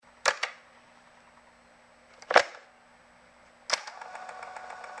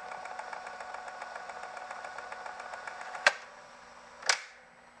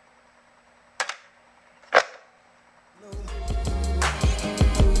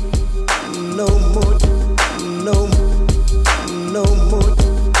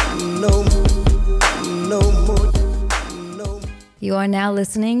You are now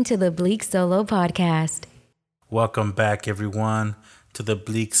listening to the Bleak Solo Podcast. Welcome back, everyone, to the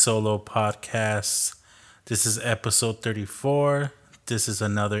Bleak Solo Podcast. This is episode 34. This is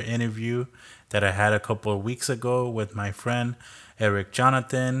another interview that I had a couple of weeks ago with my friend Erik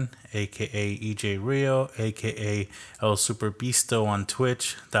Jonathan, aka EJ Rio, aka El Super Bisto on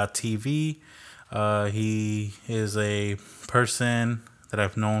Twitch.tv. He is a person that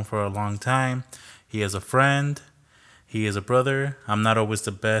I've known for a long time. He is a friend. He is a brother. I'm not always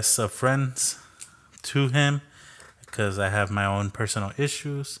the best of friends to him because I have my own personal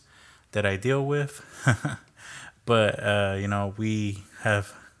issues that I deal with. But, we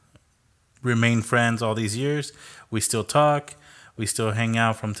have remained friends all these years. We still talk. We still hang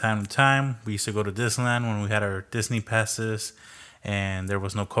out from time to time. We used to go to Disneyland when we had our Disney passes and there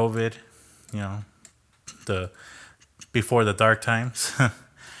was no COVID, the before the dark times.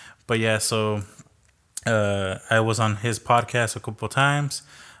 But yeah, so I was on his podcast a couple of times.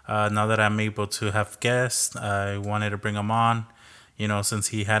 Now that I'm able to have guests, I wanted to bring him on, since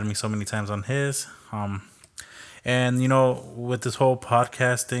he had me so many times on his. And, with this whole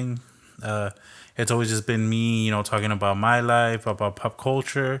podcasting, it's always just been me, talking about my life, about pop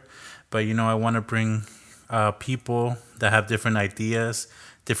culture. But, I want to bring people that have different ideas,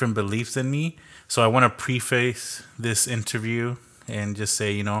 different beliefs than me. So I want to preface this interview and just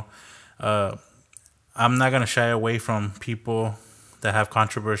say, I'm not going to shy away from people that have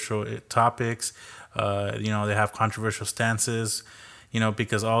controversial topics. They have controversial stances,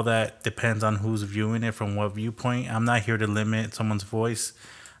 because all that depends on who's viewing it from what viewpoint. I'm not here to limit someone's voice.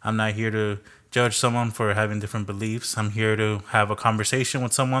 I'm not here to judge someone for having different beliefs. I'm here to have a conversation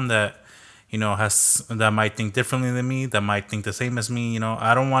with someone that, that might think differently than me, that might think the same as me.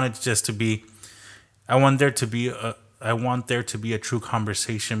 I don't want it just to be, I want there to be a true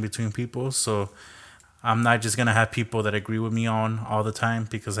conversation between people. So I'm not just going to have people that agree with me on all the time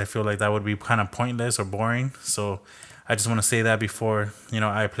because I feel like that would be kind of pointless or boring. So I just want to say that before,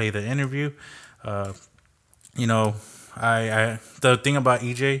 I play the interview. The thing about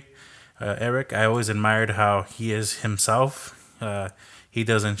EJ, Erik, I always admired how he is himself. He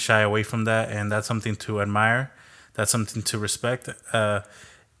doesn't shy away from that, and that's something to admire. That's something to respect.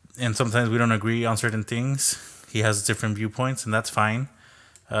 And sometimes we don't agree on certain things. He has different viewpoints, and that's fine.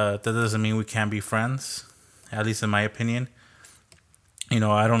 That doesn't mean we can't be friends, at least in my opinion.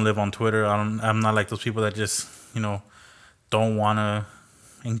 I don't live on Twitter. I'm not like those people that just, don't want to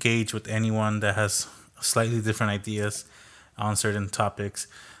engage with anyone that has slightly different ideas on certain topics.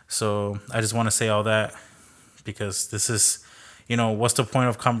 So I just want to say all that because this is, what's the point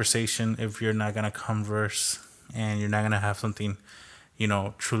of conversation if you're not going to converse and you're not going to have something,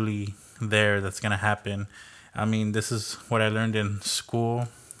 truly there that's going to happen. I mean, this is what I learned in school.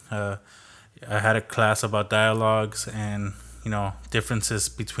 I had a class about dialogues and, differences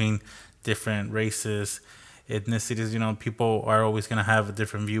between different races, ethnicities. People are always going to have a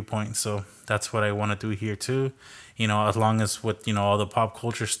different viewpoint. So that's what I want to do here too. As long as with, all the pop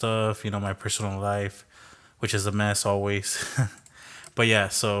culture stuff, my personal life, which is a mess always. But yeah,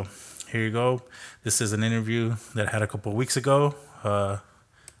 so here you go. This is an interview that I had a couple of weeks ago.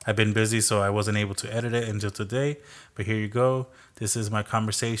 I've been busy, so I wasn't able to edit it until today. But here you go. This is my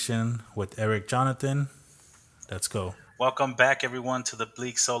conversation with Erik Jonathan. Let's go. Welcome back, everyone, to the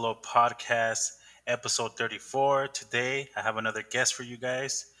Bleak Solo Podcast, episode 34. Today, I have another guest for you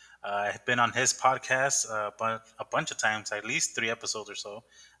guys. I've been on his podcast a bunch of times, at least 3 episodes or so,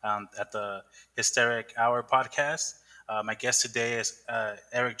 at the Hysteric Hour podcast. My guest today is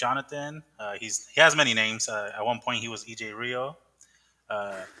Erik Jonathan. He has many names. At one point, he was EJ Rio.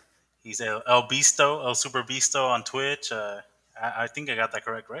 He's El Bisto, El Super Bisto on Twitch. I think I got that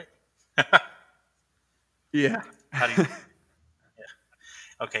correct, right? Yeah. How do you?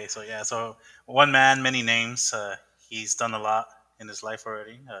 Okay, so yeah, so one man, many names. He's done a lot in his life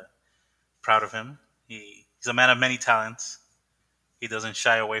already. Proud of him. He's a man of many talents. He doesn't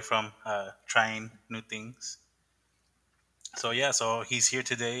shy away from trying new things. So yeah, so he's here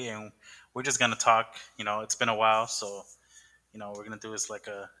today, and we're just gonna talk. It's been a while, so we're gonna do this like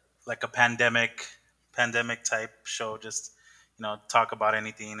a pandemic type show. Just talk about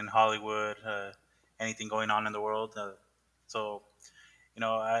anything in Hollywood, anything going on in the world. So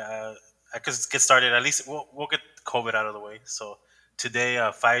I could get started. At least we'll get COVID out of the way. So today,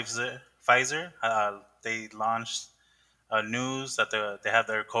 Pfizer they launched news that they have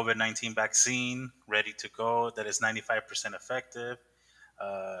their COVID-19 vaccine ready to go. That is 95% effective.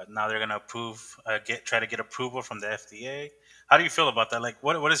 Now they're gonna try to get approval from the FDA. How do you feel about that? Like,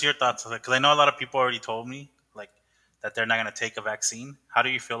 what is your thoughts? Because I know a lot of people already told me like that they're not gonna take a vaccine. How do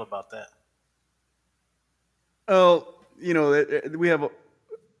you feel about that? Well, we have.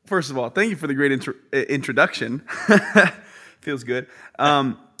 First of all, thank you for the great introduction. Feels good.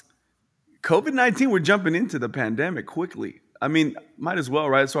 Um, COVID-19. We're jumping into the pandemic quickly. I mean, might as well,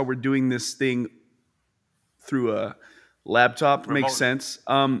 right? That's why we're doing this thing through a laptop. Makes remotely. sense.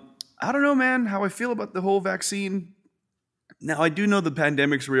 I don't know, man, how I feel about the whole vaccine. Now, I do know the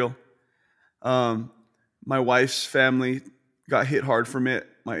pandemic's real. Um, my wife's family got hit hard from it.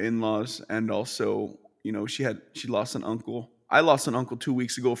 My in-laws, and also, she lost an uncle. I lost an uncle 2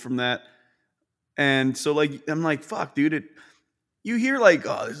 weeks ago from that, and so like I'm like, fuck, dude. You hear like,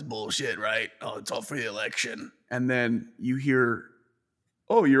 oh, this is bullshit, right? Oh, it's all for the election, and then you hear,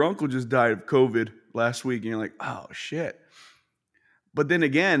 oh, your uncle just died of COVID last week, and you're like, oh shit. But then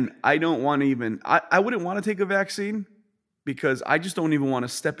again, I don't want to even. I wouldn't want to take a vaccine because I just don't even want to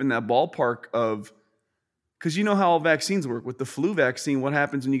step in that ballpark of because you know how all vaccines work. With the flu vaccine, what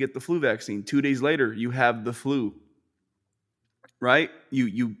happens when you get the flu vaccine? 2 days later, you have the flu, right?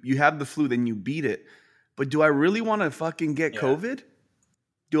 You have the flu, then you beat it. But do I really want to fucking get Yeah. COVID?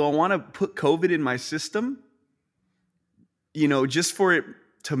 Do I want to put COVID in my system? Just for it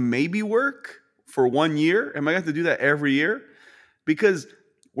to maybe work for 1 year? Am I going to have to do that every year? Because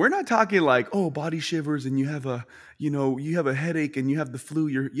we're not talking like, oh, body shivers and you have a headache and you have the flu,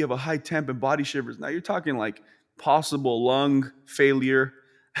 you have a high temp and body shivers. Now you're talking like possible lung failure,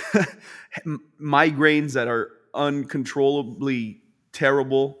 migraines that are uncontrollably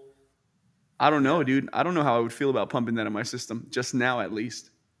terrible. I don't know, Yeah. dude. I don't know how I would feel about pumping that in my system just now, at least.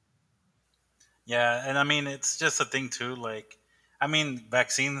 Yeah, and I mean it's just a thing too. Like, I mean,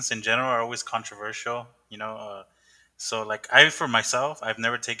 vaccines in general are always controversial. So like I for myself, I've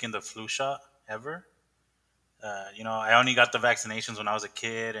never taken the flu shot ever. I only got the vaccinations when I was a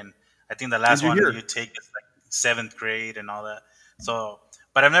kid, and I think the And last you're one here. you take is like seventh grade and all that. So,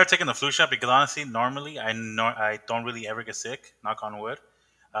 but I've never taken the flu shot because honestly, normally I don't really ever get sick. Knock on wood.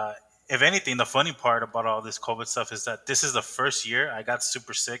 Uh, if anything, the funny part about all this COVID stuff is that this is the first year I got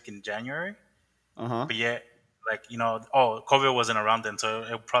super sick in January, Uh huh. but yet, like oh, COVID wasn't around then, so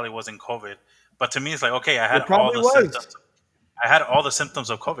it probably wasn't COVID. But to me, it's like okay, I had It all probably the was. symptoms. I had all the symptoms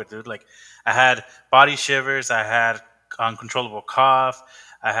of COVID, dude. Like, I had body shivers, I had uncontrollable cough,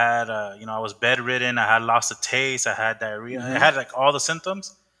 I had, I was bedridden, I had lost of taste, I had diarrhea, I Hmm. had like all the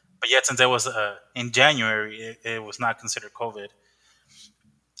symptoms. But yet, since it was in January, it was not considered COVID.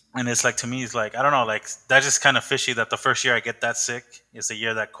 And it's like to me, it's like I don't know, like that's just kind of fishy that the first year I get that sick is the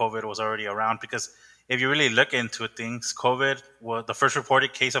year that COVID was already around. Because if you really look into things, COVID was the first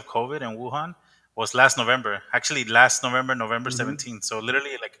reported case of COVID in Wuhan was last November. Actually, last November, November Hmm. 17th. So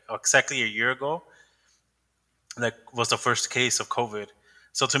literally, like exactly a year ago, like was the first case of COVID.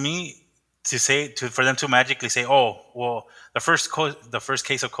 So to me, for them to magically say, oh well, the first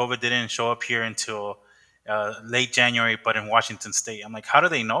case of COVID didn't show up here until late January, but in Washington State. I'm like, how do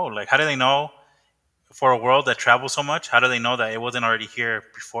they know? Like, how do they know for a world that travels so much? How do they know that it wasn't already here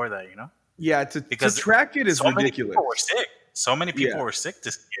before that? Yeah, to Because track it is so many people were ridiculous. sick. So many people Yeah. were sick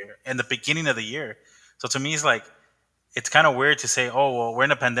this year in the beginning of the year. So to me, it's like it's kind of weird to say, oh well, we're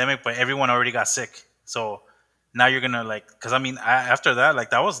in a pandemic, but everyone already got sick. So now you're gonna like, because I mean, after that, like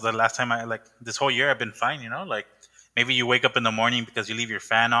that was the last time I like this whole year I've been fine. Like maybe you wake up in the morning because you leave your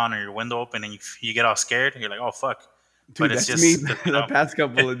fan on or your window open and you get all scared. You're like, oh fuck, but Dude, it's that's me just because the past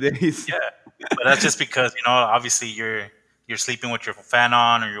couple of days. yeah, but that's just because obviously you're sleeping with your fan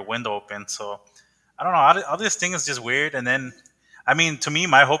on or your window open. So I don't know. All this thing is just weird. And then, I mean, to me,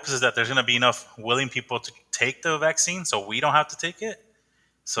 my hope is that there's going to be enough willing people to take the vaccine so we don't have to take it.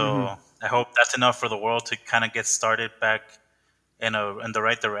 Hmm. So I hope that's enough for the world to kind of get started back in the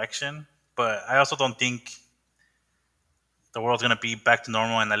right direction. But I also don't think the world's going to be back to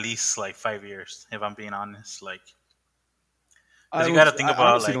normal in at least like 5 years, if I'm being honest. Like, because you got to think I about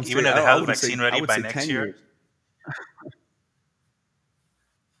honestly like don't even say. if they I have the wouldn't say. vaccine I ready would by say next 10 years. year.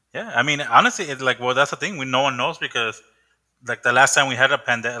 Yeah, I mean, honestly, it's like, well, that's the thing. No one knows because like the last time we had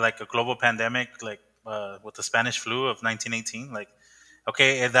a like a global pandemic, like with the Spanish flu of 1918, like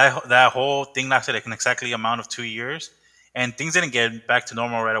okay, that whole thing lasted like an exactly amount of 2 years, and things didn't get back to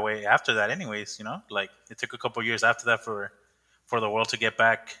normal right away after that. Anyways, like it took a couple years after that for the world to get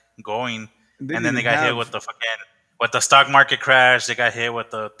back going, And they and then didn't they got hit have. with the fucking with the stock market crash. They got hit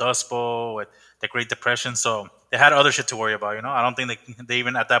with the Dust Bowl, with the Great Depression. So they had other shit to worry about. I don't think they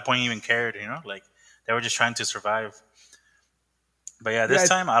even at that point even cared. Like they were just trying to survive. But yeah, Yeah, this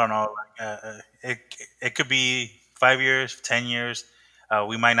time I don't know. Like, it could be 5 years, 10 years.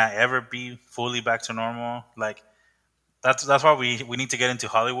 We might not ever be fully back to normal. Like that's why we need to get into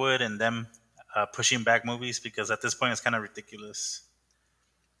Hollywood and them pushing back movies because at this point it's kind of ridiculous.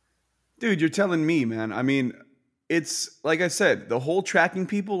 dude, you're telling me, man. I mean, it's like I said, the whole tracking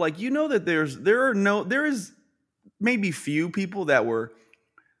people, like you know that there is maybe few people that were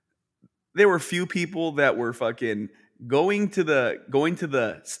there were few people that were fucking going to the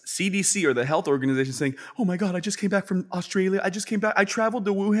CDC or the health organization saying, "Oh my god, I just came back from Australia. I just came back. I traveled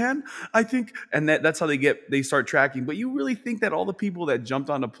to Wuhan. I think," and that's how they start tracking. But you really think that all the people that jumped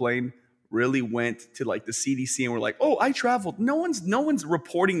on a plane really went to like the CDC and were like, "Oh, I traveled." No one's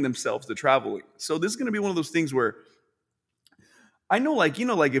reporting themselves to traveling. So this is going to be one of those things where I know, like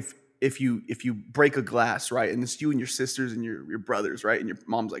like if you break a glass, right, and it's you and your sisters and your brothers, right, and your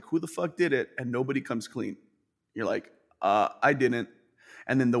mom's like, "Who the fuck did it?" and nobody comes clean. You're like, I didn't.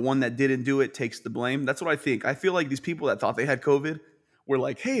 And then the one that didn't do it takes the blame. That's what I think. I feel like these people that thought they had COVID were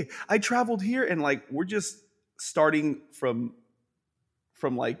like, "Hey, I traveled here," and like we're just starting from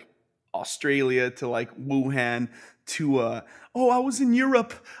like Australia to like Wuhan to oh, I was in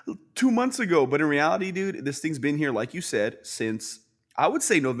Europe 2 months ago. But in reality, dude, this thing's been here, like you said, since I would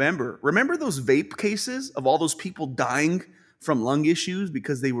say November. Remember those vape cases of all those people dying from lung issues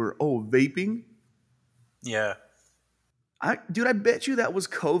because they were vaping? Yeah. Dude, I bet you that was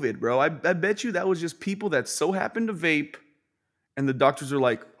COVID, bro. I bet you that was just people that so happened to vape, and the doctors are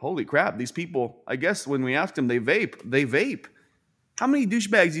like, "Holy crap, these people!" I guess when we asked them, they vape. They vape. How many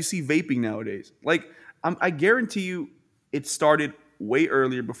douchebags you see vaping nowadays? Like, I guarantee you, it started way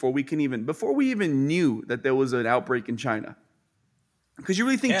earlier before we even knew that there was an outbreak in China. Because you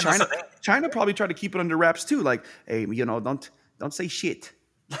really think Yeah, and that's China the thing. China probably tried to keep it under wraps too? Like, hey, don't say shit.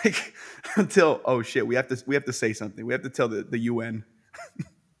 Like until oh shit, we have to say something. We have to tell the UN.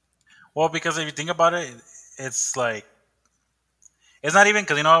 Well, because if you think about it, it's like it's not even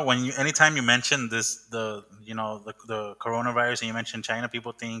because when you anytime you mention the coronavirus and you mention China,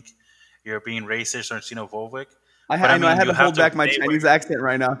 people think you're being racist or xenophobic. But I I know I mean, had you to have hold to back my weigh Chinese accent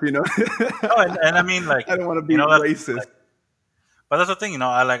right now. no, and I mean like I don't want to be that's racist. like, but that's the thing,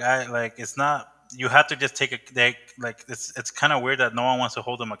 I like it's not you have to just take like it's kind of weird that no one wants to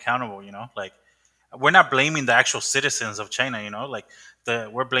hold them accountable. Like we're not blaming the actual citizens of China. Like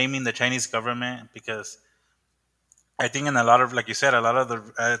we're blaming the Chinese government because I think in a lot of, like you said, a lot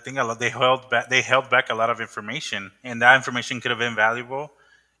of I think a lot they held back a lot of information, and that information could have been valuable,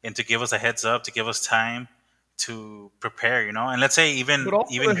 and to give us a heads up, to give us time to prepare, and let's say But even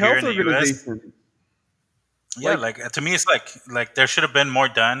also even the here health in the U.S., organization. yeah, Like, like to me, it's like there should have been more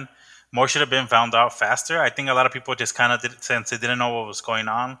done, more should have been found out faster. I think a lot of people just kind of did, since they didn't know what was going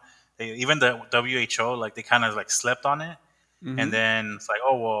on, even the WHO, like they kind of like slept on it, and mhm. then it's like,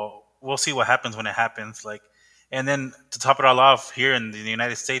 oh well, we'll see what happens when it happens. Like, and then to top it all off, here in the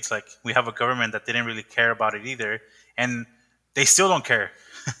United States, like we have a government that didn't really care about it either, and they still don't care.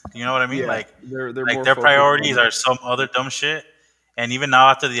 You know what I mean? Yeah, they're Like more their focused priorities on are some other dumb shit. And even now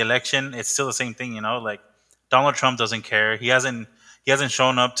after the election, it's still the same thing. Like Donald Trump doesn't care. He hasn't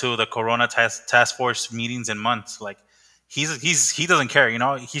shown up to the Corona task force meetings in months. Like he doesn't care.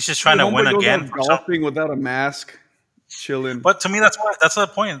 He's just trying dude. to win Homeboy goes again out for some. golfing without a mask, chilling. But to me, that's the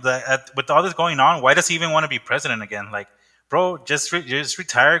point. That with all this going on, why does he even want to be president again? Like, bro, just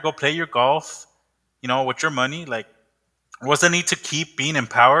retire, go play your golf. With your money. Like, what's the need to keep being in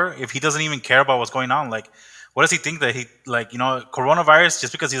power if he doesn't even care about what's going on? Like, what does he think that he like? Coronavirus,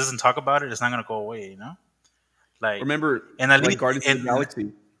 just because he doesn't talk about it, it's not gonna go away. Like, Remember, and at like least Guardians of the and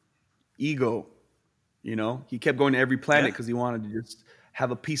Galaxy, ego. He kept going to every planet yeah, because he wanted to just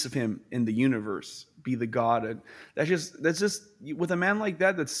have a piece of him in the universe, be the god. And that's just with a man like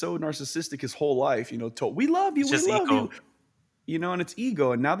that that's so narcissistic his whole life. Told we love you, it's we just love you. ego. And it's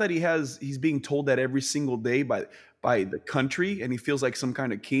ego. And now that he's being told that every single day by the country, and he feels like some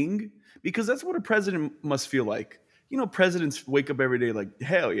kind of king because that's what a president must feel like. Presidents wake up every day like,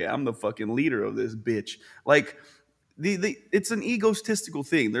 hell yeah, I'm the fucking leader of this bitch. Like it's an egotistical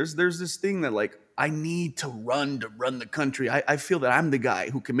thing. There's this thing that like I need to run the country. I feel that I'm the guy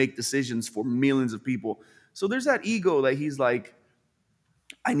who can make decisions for millions of people. So there's that ego that he's like,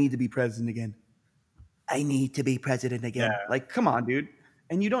 I need to be president again. I need to be president Yeah, again. Like, come on, dude.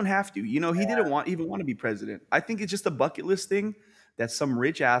 And you don't have to. He didn't want to be president. I think it's just a bucket list thing that some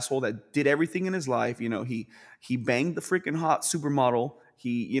rich asshole that did everything in his life. He banged the freaking hot supermodel.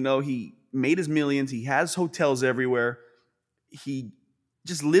 He made his millions. He has hotels everywhere. He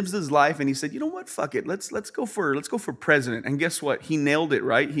just lives his life and he said, "You know what? Fuck it. Let's go for president." And guess what? He nailed it,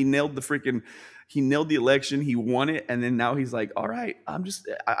 right? He nailed the election. He won it. And then now he's like, "All right,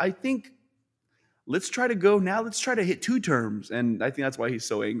 I think let's try to go now. Let's try to hit 2 terms." And I think that's why he's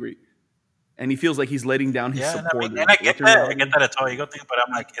so angry. And he feels like he's letting down his yeah, and I mean, supporters. and I Which get in that. I reality, get that it's all ego thing, but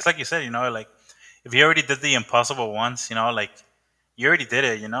I'm like, it's like you said, like if you already did the impossible once, like you already did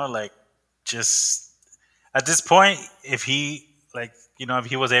it, like just At this point, if he like if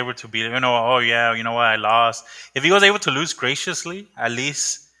he was able to be oh yeah, you know what, I lost. If he was able to lose graciously, at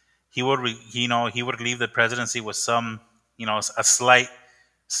least he would he would leave the presidency with some a slight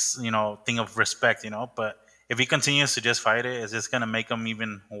thing of respect, but if he continues to just fight it, it's just gonna make him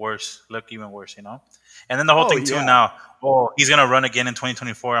even worse, look even worse. And then the whole Oh thing too yeah. now, oh, he's gonna run again in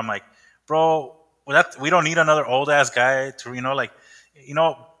 2024. I'm like, bro, we don't need another old ass guy to you know like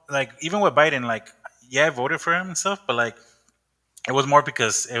even with Biden, like, yeah, I voted for him and stuff, but like it was more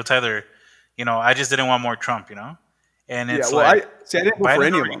because it was either I just didn't want more Trump. And Yeah. it's Well, like I didn't vote for Biden's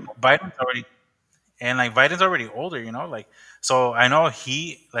any of already them. Biden's already and like Biden's already older. Like, so I know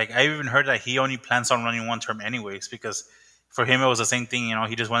I even heard that he only plans on running one term anyways, because for him it was the same thing.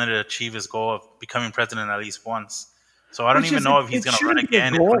 He just wanted to achieve his goal of becoming president at least once. So I don't It's even just know if he's it gonna run shouldn't be a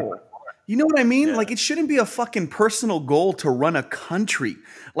again in goal. 2024. You know what I mean? Yeah. Like it shouldn't be a fucking personal goal to run a country.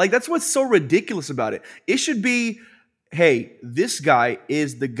 Like that's what's so ridiculous about it. It should be, hey, this guy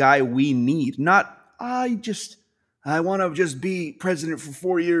is the guy we need. Not I want to just be president for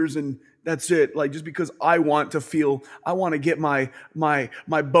 4 years and that's it. Like just because I want to get my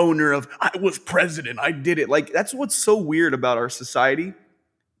boner of I was president, I did it. Like that's what's so weird about our society.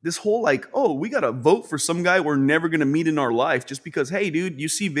 This whole like, oh, we gotta vote for some guy we're never gonna meet in our life just because, hey, dude, you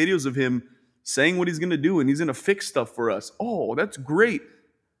see videos of him saying what he's gonna do and he's gonna fix stuff for us. Oh, that's great.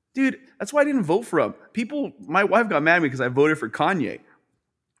 Dude, that's why I didn't vote for him. My wife got mad at me because I voted for Kanye.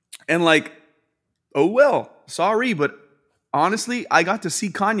 And like, oh well, sorry, but honestly, I got to see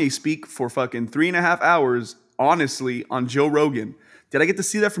Kanye speak for fucking 3.5 hours, honestly, on Joe Rogan. Did I get to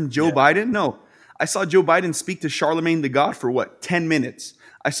see that from Joe Yeah. Biden? No. I saw Joe Biden speak to Charlemagne the God for what, 10 minutes?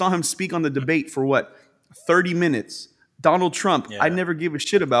 I saw him speak on the debate for what, 30 minutes? Donald Trump, I Yeah. never gave a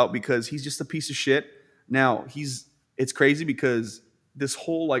shit about because he's just a piece of shit. Now, it's crazy because this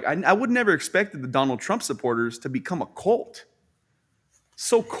whole, like, I would never expected the Donald Trump supporters to become a cult.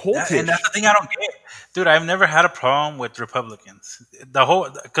 So And cultish. that's the thing I don't get, dude. I've never had a problem with Republicans.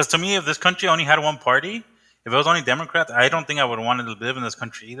 Because to me, if this country only had one party, if it was only Democrats, I don't think I would want to live in this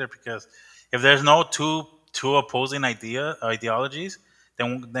country either. Because if there's no two opposing ideologies,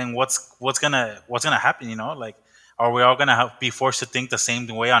 then what's gonna happen? Like, are we all gonna be forced to think the same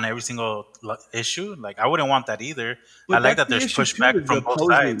way on every single issue? Like, I wouldn't want that either. I But like that's that the there's issue too, pushback is the from both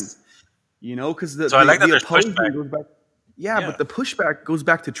opposing. sides. Because So I like that the there's opposing pushback. goes back. Yeah, but Yeah. the pushback goes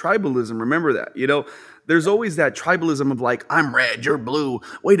back to tribalism. Remember that. There's always that tribalism of like, I'm red, you're blue.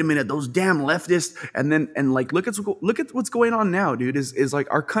 Wait a minute, those damn leftists. And like, look at what's going on now, dude. Is like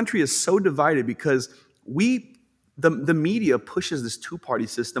our country is so divided because the media pushes this two-party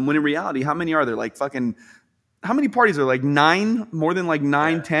system when in reality, how many are there? Like fucking, how many parties are like 9? More than like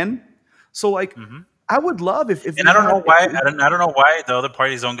 9, Yeah. 10? So like, Hmm. I would love if And we I don't had. know why. I don't know why the other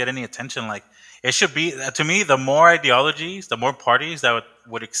parties don't get any attention. Like, it should be, to me, the more ideologies, the more parties that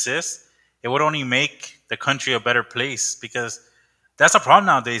would exist, it would only make the country a better place, because that's a problem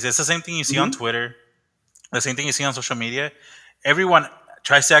nowadays. It's the same thing you see on Mhm. Twitter, the same thing you see on social media. Everyone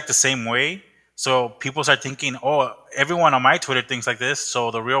tries to act the same way. So people start thinking, oh, everyone on my Twitter thinks like this,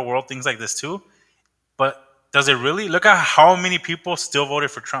 so the real world thinks like this too. But does it really? Look at how many people still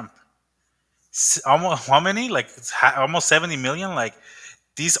voted for Trump. Almost how many? Like, almost 70 million. Like,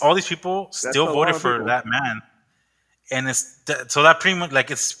 all these people That's still a lot voted of for people. that man. And so that pretty much, like,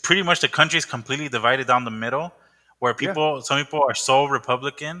 it's pretty much the country is completely divided down the middle, where Yeah. some people are so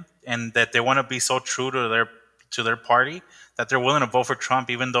Republican and that they want to be so true to their party that they're willing to vote for Trump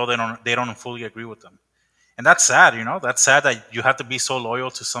even though they don't fully agree with them. And that's sad. That's sad that you have to be so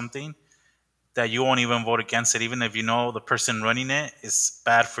loyal to something that you won't even vote against it, even if you know the person running it is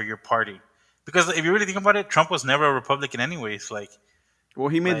bad for your party. Because if you really think about it, Trump was never a Republican anyways. Well,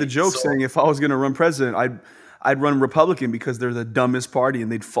 he made the Like joke so, saying if I was going to run president, I'd run Republican because they're the dumbest party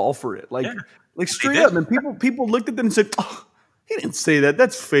and they'd fall for it. yeah, Like they straight did. up, and people looked at them and said, "Oh, he didn't say that.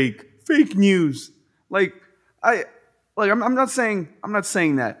 That's fake news." Like I I'm not saying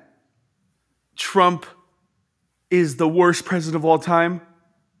that Trump is the worst president of all time,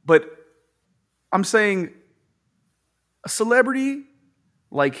 but I'm saying a celebrity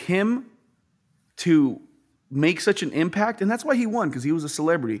like him to make such an impact, and that's why he won, because he was a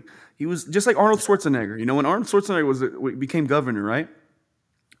celebrity. He was just like Arnold Schwarzenegger. When Arnold Schwarzenegger became governor, right?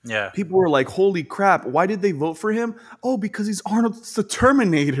 Yeah, People were like, "Holy crap! Why did they vote for him?" Oh, because he's Arnold. It's the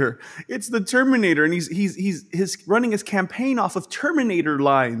Terminator. It's the Terminator, and he's running his campaign off of Terminator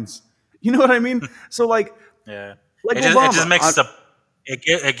lines. You know what I mean? So yeah. like It just Obama. makes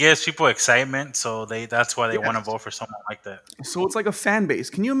it gives people excitement, so that's why they want to Yes. vote for someone like that. So it's like a fan base.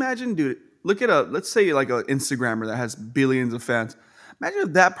 Can you imagine, dude? Look at let's say like an Instagrammer that has billions of fans. Imagine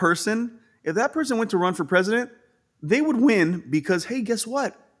if that person If that person went to run for president, they would win because, hey, guess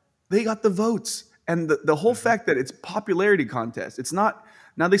what? They got the votes. And the whole Mhm. fact that it's popularity contest, it's not.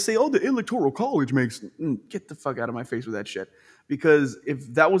 Now they say, oh, the electoral college makes. Get the fuck out of my face with that shit. Because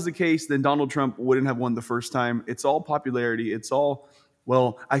if that was the case, then Donald Trump wouldn't have won the first time. It's all popularity. It's all,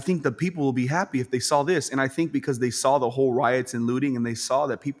 well, I think the people will be happy if they saw this. And I think because they saw the whole riots and looting and they saw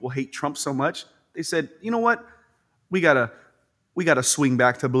that people hate Trump so much, they said, you know what? We gotta we gotta swing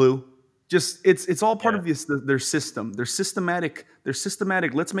back to blue. Just it's all part Yeah. of their system. They're systematic. They're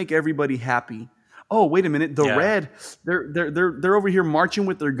systematic. Let's make everybody happy. Oh, wait a minute. The Yeah. red, they're over here marching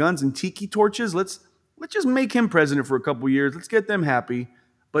with their guns and tiki torches. Let's just make him president for a couple years. Let's get them happy.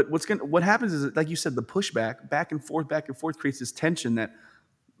 But what happens is, like you said, the pushback back and forth creates this tension that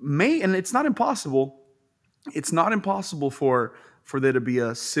and it's not impossible. It's not impossible for there to be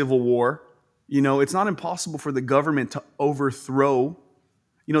a civil war. It's not impossible for the government to overthrow.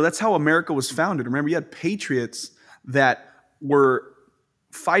 That's how America was founded. Remember, you had patriots that were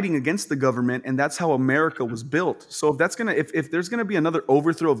fighting against the government, and that's how America was built. So if there's gonna be another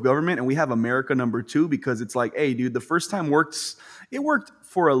overthrow of government, and we have America number two, because it's like, hey, dude, the first time it worked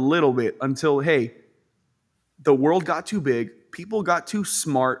for a little bit until, hey, the world got too big, people got too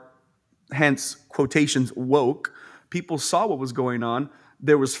smart, hence quotations woke. People saw what was going on.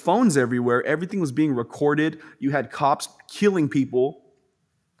 There was phones everywhere. Everything was being recorded. You had cops killing people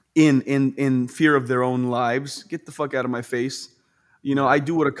in fear of their own lives. Get the fuck out of my face. I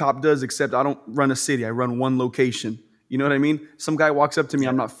do what a cop does, except I don't run a city. I run one location. You know what I mean? Some guy walks up to me, Yeah.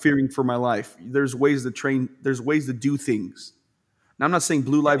 I'm not fearing for my life. There's ways to do things. Now, I'm not saying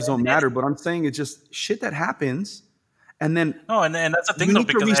blue Yeah. lives don't matter, but I'm saying it's just shit that happens. And then No, and that's the thing we though, need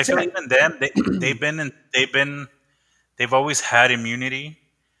to because I feel reset. like even them, they've always had immunity.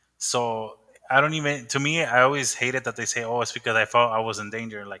 So I don't even. To me, I always hated that they say, "Oh, it's because I felt I was in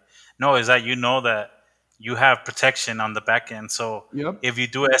danger." Like, no, is that that you have protection on the back end. So Yep. if you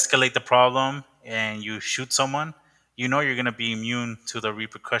do escalate the problem and you shoot someone, you're gonna be immune to the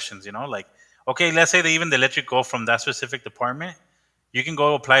repercussions. Like, okay, let's say they let you go from that specific department. You can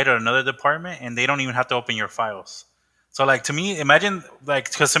go apply to another department, and they don't even have to open your files. So, like, to me, imagine, like,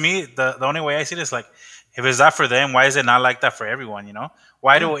 because to me, the only way I see it is like, if it's that for them, why is it not like that for everyone?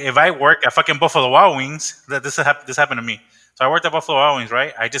 Why Yeah. if I work at fucking Buffalo Wild Wings, this happened to me. So I worked at Buffalo Wild Wings,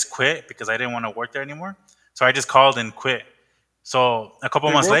 right? I just quit because I didn't want to work there anymore. So I just called and quit. So a couple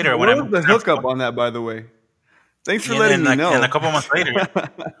Wait, months later, when I what was moved the to San hookup Francisco, on that, by the way? Thanks for and, letting and, me like, and a know. couple months later,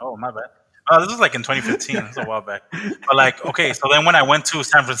 oh, my bad. Oh, this was like in 2015. This was a while back. But like, okay, so then when I went to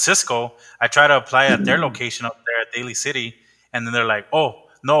San Francisco, I tried to apply at their location up there at Daly City, and then they're like, "Oh,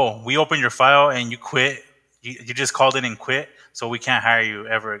 no, we opened your file and you quit. You just called in and quit, so we can't hire you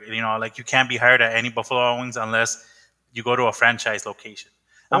ever. Like you can't be hired at any Buffalo Wild Wings unless you go to a franchise location."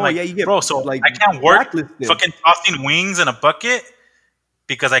 I'm Oh like, yeah, you get bro, so like I can't work blacklisted. fucking tossing wings in a bucket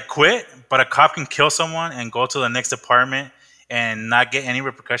because I quit, but a cop can kill someone and go to the next department and not get any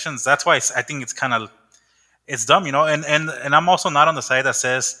repercussions. That's why I think it's dumb, and I'm also not on the side that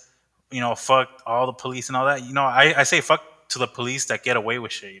says, fuck all the police and all that. I say fuck to the police that get away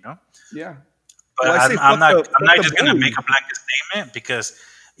with shit. Yeah. But Well, I say I'm not I'm fuck not the just gonna make bullies. a blanket statement because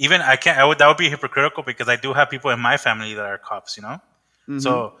even I can't. That would be hypocritical because I do have people in my family that are cops. Hmm.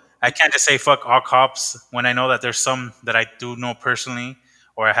 So I can't just say fuck all cops when I know that there's some that I do know personally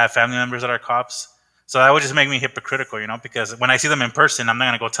or I have family members that are cops. So that would just make me hypocritical, because when I see them in person, I'm not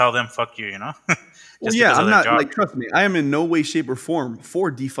gonna go tell them fuck you, Well, just yeah, because of I'm their not job. like, trust me, I am in no way, shape, or form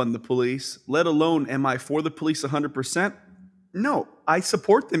for defund the police, let alone am I for the police 100%. No, I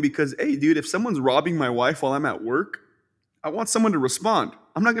support them because, hey, dude, if someone's robbing my wife while I'm at work, I want someone to respond.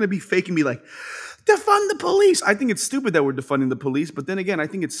 I'm not going to be fake and be like, defund the police. I think it's stupid that we're defunding the police. But then again, I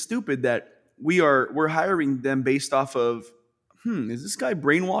think it's stupid that we're hiring them based off of, is this guy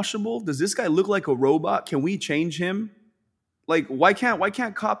brainwashable? Does this guy look like a robot? Can we change him? Like, why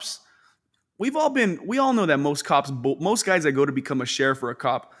can't cops? We all know that most guys that go to become a sheriff or a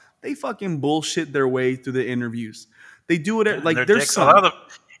cop, they fucking bullshit their way through the interviews. They do it Yeah, and like they're there's dicks. A lot some. of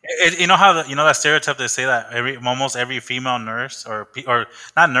you know how that stereotype they say that almost every female nurse or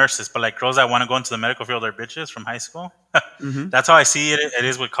not nurses but like girls that want to go into the medical field are bitches from high school. Mhm. That's how I see it. It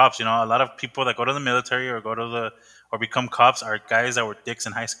is with cops. A lot of people that go to the military or or become cops are guys that were dicks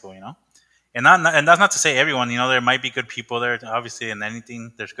in high school. And that's not to say everyone. There might be good people there. Obviously, in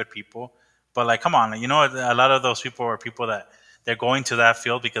anything, there's good people. But like, come on, a lot of those people are people that they're going to that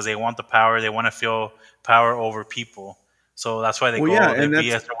field because they want the power. They want to feel power over people. So that's why they Well, yeah, go. They and that's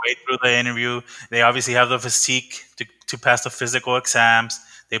BS their way through the interview. They obviously have the physique to pass the physical exams.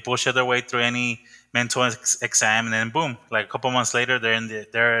 They bullshit their way through any mental exam, and then boom, like a couple months later,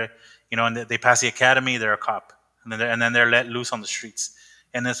 they're and they pass the academy, they're a cop, and then they're let loose on the streets,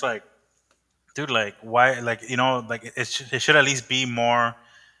 and it's like, dude, like why, like like it should at least be more,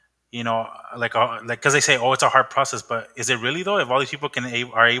 like because they say, oh, it's a hard process, but is it really though? If all these people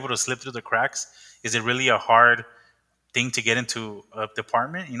are able to slip through the cracks, is it really a hard thing to get into a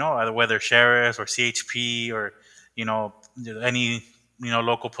department? Either whether sheriffs or CHP or you know any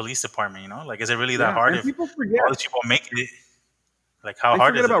local police department. Like, is it really that Yeah, hard and if people all forget. these people make it? Like, how They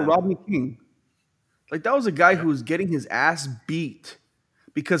hard forget is it about then? Rodney King. Like that was a guy Yeah. who was getting his ass beat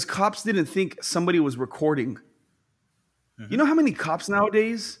because cops didn't think somebody was recording. You Hmm. know how many cops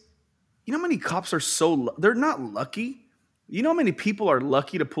nowadays? You know how many cops are they're not lucky. You know how many people are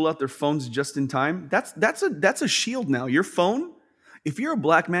lucky to pull out their phones just in time? That's a shield now. Your phone, if you're a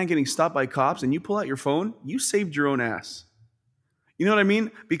black man getting stopped by cops and you pull out your phone, you saved your own ass. You know what I mean?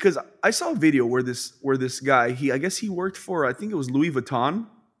 Because I saw a video where this guy, I guess he worked for, I think it was Louis Vuitton.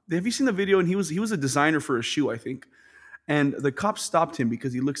 Have you seen the video? And he was a designer for a shoe, I think. And the cops stopped him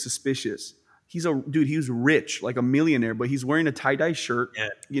because he looked suspicious. He's a dude. He was rich, like a millionaire, but he's wearing a tie dye shirt. Yeah.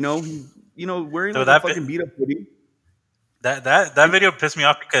 He's wearing So like a fucking beat up hoodie. that And video pissed me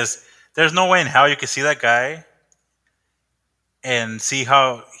off because there's no way in hell you could see that guy and see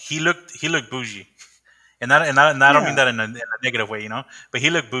how he looked bougie. And I don't mean yeah, that in a negative way, But he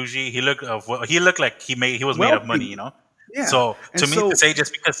looked bougie. He looked like he was made of money, wealthy. Yeah, So and to me, to so say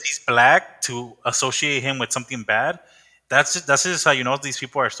just because he's black to associate him with something bad, that's just how these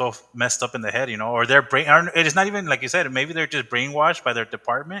people are so messed up in the head, or their brain. Or it is not even like you said. Maybe they're just brainwashed by their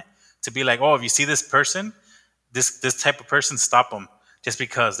department to be like, oh, if you see this person, this type of person, stop them, just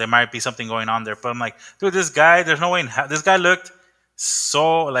because there might be something going on there. But I'm like, dude, this guy, there's no way this guy looked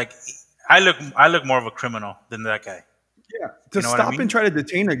so like I look more of a criminal than that guy. yeah, to You know what I stop and mean? try to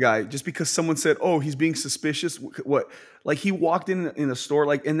detain a guy just because someone said, "Oh, he's being suspicious." What? Like he walked in a store,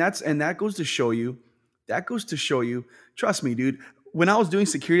 like, and that goes to show you. That goes to show you. Trust me, dude. When I was doing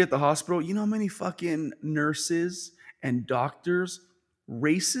security at the hospital, you know how many fucking nurses and doctors,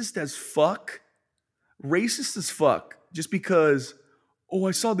 racist as fuck, just because. Oh,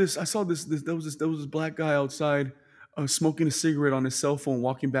 I saw this. There was this black guy outside, smoking a cigarette on his cell phone,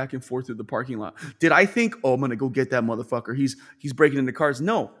 walking back and forth through the parking lot. Did I think, oh, I'm gonna go get that motherfucker? He's breaking into cars.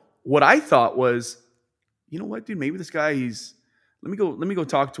 No, what I thought was, you know what, dude? Maybe this guy. Let me go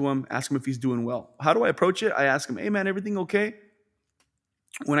talk to him. Ask him if he's doing well. How do I approach it? I ask him, hey man, everything okay?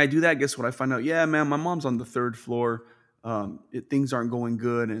 When I do that, guess what? I find out, yeah, man, my mom's on the third floor. Things aren't going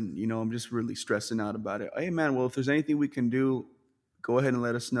good, and I'm just really stressing out about it. Hey, man, well, if there's anything we can do, go ahead and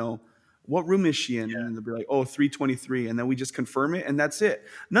let us know. What room is she in? And then they'll be like, oh, 323, and then we just confirm it, and that's it.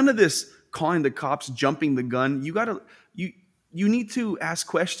 None of this calling the cops, jumping the gun. You need to ask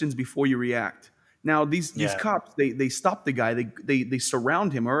questions before you react. Now, these Yeah. cops, they stop the guy. They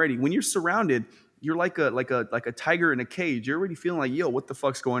surround him already. When you're surrounded, you're like a tiger in a cage. You're already feeling like, yo, what the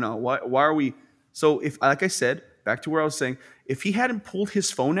fuck's going on? Why are we? So if, like I said, back to where I was saying, if he hadn't pulled his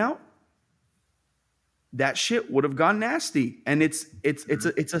phone out, that shit would have gone nasty. And it's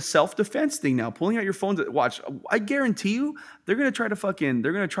a self defense thing now. Pulling out your phone to watch, I guarantee you, they're gonna try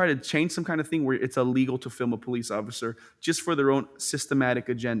to change some kind of thing where it's illegal to film a police officer just for their own systematic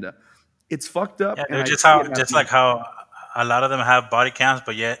agenda. It's fucked Yeah, up, and they're I just see how it just like happening. how a lot of them have body cams,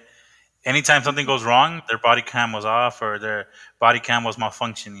 but yet anytime something goes wrong, their body cam was off or their body cam was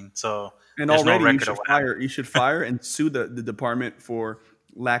malfunctioning. So And there's no already you record of should what happened. fire. You should fire and sue the department for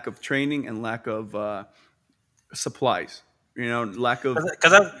lack of training and lack of supplies. Lack of.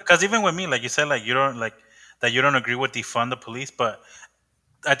 Because even with me, like you said, like you don't agree with defund the police, but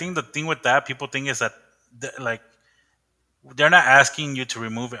I think the thing with that people think is that like they're not asking you to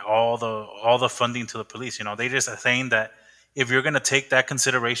remove all the funding to the police. They just are saying that if you're going to take that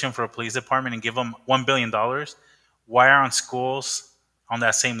consideration for a police department and give them $1 billion, why aren't schools on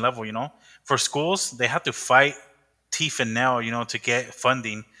that same level? For schools, they have to fight teeth and nail, to get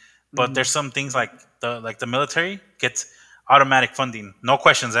funding. But there's Mhm. some things like the military gets automatic funding, no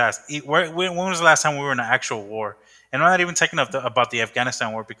questions asked. When was the last time we were in an actual war? And I'm not even talking about the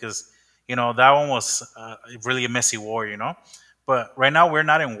Afghanistan war because that one was really a messy war. But right now we're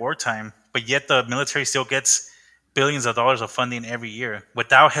not in wartime, but yet the military still gets billions of dollars of funding every year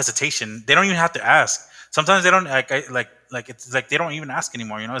without hesitation. They don't even have to ask. Sometimes they don't like it's like they don't even ask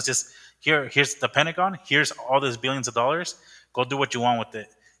anymore. It's just here's the Pentagon. Here's all this billions of dollars. Go do what you want with it.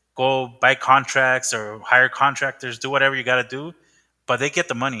 Go buy contracts or hire contractors. Do whatever you got to do, but they get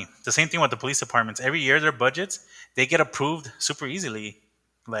the money. The same thing with the police departments. Every year their budgets they get approved super easily,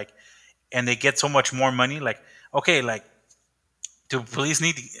 like, and they get so much more money. Like, okay, like, do police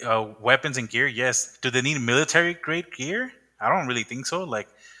need weapons and gear? Yes. Do they need military grade gear? I don't really think so. Like,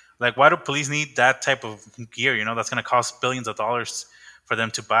 Like, why do police need that type of gear? That's going to cost billions of dollars for them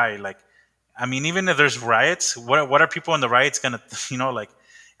to buy. Like, I mean, even if there's riots, what are people in the riots going to, like,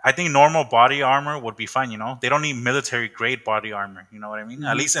 I think normal body armor would be fine. They don't need military grade body armor. You know what I mean?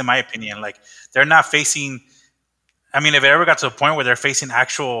 At Mhm. least in my opinion, like, they're not facing. I mean, if it ever got to the point where they're facing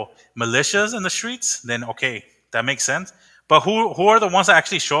actual militias in the streets, then okay, that makes sense. But who are the ones that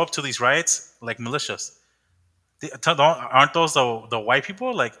actually show up to these riots like militias? Aren't those the white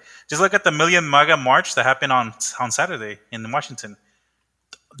people? Like, just look at the Million MAGA march that happened on Saturday in Washington.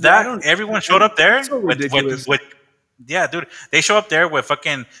 Yeah, I That don't. everyone showed up there It's so ridiculous. with yeah, dude. They show up there with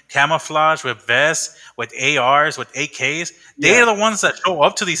fucking camouflage, with vests, with ARs, with AKs. They Yeah, are the ones that show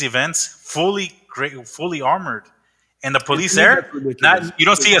up to these events fully armored. And the and to police me there, that's ridiculous. not you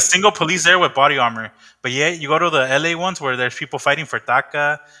don't see a single police there with body armor. But yeah, you go to the LA ones where there's people fighting for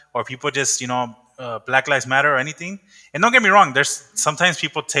DACA or people just Black Lives Matter or anything. And don't get me wrong, there's sometimes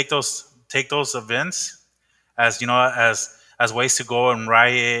people take those events as as ways to go and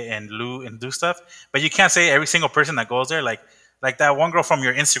riot and loot and do stuff. But you can't say every single person that goes there, like that one girl from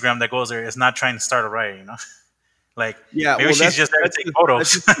your Instagram that goes there is not trying to start a riot. Like, Yeah, maybe well, she's just there to take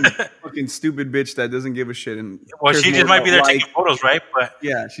photos. that's just some fucking stupid bitch that doesn't give a shit and Well, cares she more just might about be there like. taking photos, right? But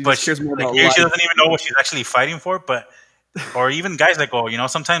Yeah, she but just cares more like about here, she like. doesn't even know what she's actually fighting for. But or even guys that go,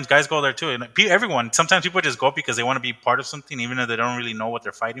 sometimes guys go there too. And everyone, sometimes people just go because they want to be part of something, even if they don't really know what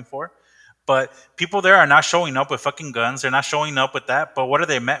they're fighting for. But people there are not showing up with fucking guns. They're not showing up with that. But what are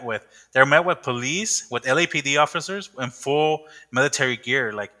they met with? They're met with police, with LAPD officers in full military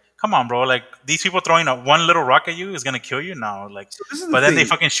gear. Like, come on, bro. Like, these people throwing one little rock at you is gonna kill you? No. Like, So this is the but then they thing.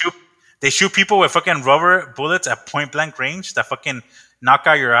 fucking shoot. They shoot people with fucking rubber bullets at point blank range that fucking knock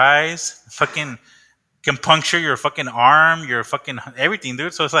out your eyes. Fucking can puncture your fucking arm, your fucking everything,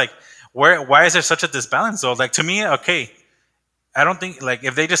 dude. So it's like, why is there such a disbalance though? Like, to me, okay, I don't think, like,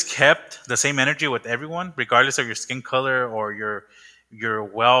 if they just kept the same energy with everyone, regardless of your skin color or your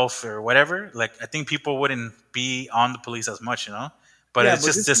wealth or whatever, like, I think people wouldn't be on the police as much. But Yeah, it's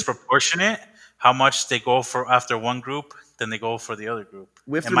but just disproportionate how much they go for after one group than they go for the other group,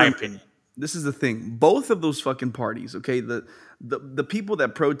 we have to in my remember. opinion. This is the thing. Both of those fucking parties, okay? The people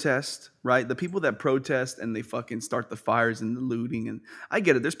that protest, right? The people that protest and they fucking start the fires and the looting, and I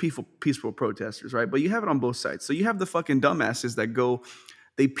get it. There's peaceful protesters, right? But you have it on both sides. So you have the fucking dumbasses that go,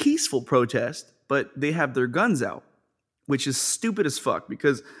 they peaceful protest, but they have their guns out, which is stupid as fuck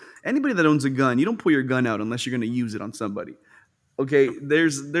because anybody that owns a gun, you don't pull your gun out unless you're going to use it on somebody. Okay,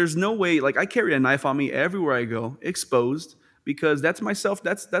 there's no way. Like, I carry a knife on me everywhere I go, exposed, because that's myself.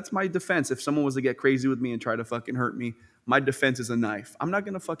 That's my defense. If someone was to get crazy with me and try to fucking hurt me, my defense is a knife. I'm not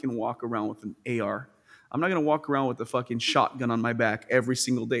gonna fucking walk around with an AR. I'm not gonna walk around with a fucking shotgun on my back every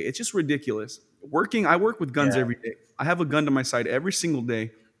single day. It's just ridiculous. I work with guns Yeah. every day. I have a gun to my side every single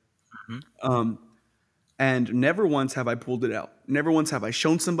day. Mhm. And never once have I pulled it out. Never once have I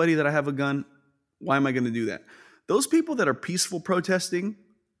shown somebody that I have a gun. Why am I going to do that? Those people that are peaceful protesting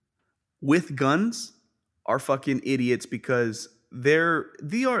with guns are fucking idiots because they're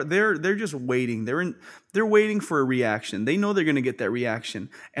just waiting. They're waiting for a reaction. They know they're going to get that reaction,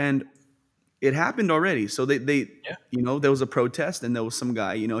 and it happened already. So they Yeah. there was a protest and there was some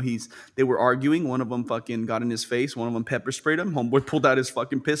guy, they were arguing. One of them fucking got in his face. One of them pepper sprayed him. Homeboy pulled out his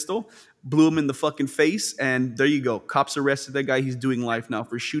fucking pistol, blew him in the fucking face, and there you go. Cops arrested that guy. He's doing life now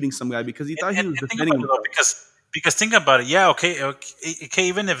for shooting some guy because he thought he was And think defending about it though, himself. because think about it. Yeah, okay.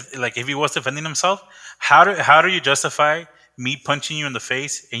 Even if he was defending himself, how do you justify me punching you in the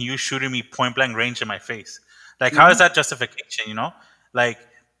face and you shooting me point blank range in my face? Like, how is Mhm. that justification? Like,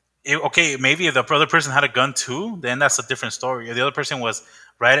 okay, maybe if the other person had a gun too, then that's a different story. If the other person was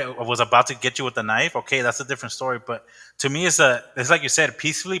about to get you with a knife, okay, that's a different story. But to me, it's like you said,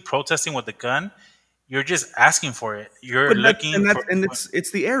 peacefully protesting with a gun. You're just asking for it. You're But looking for.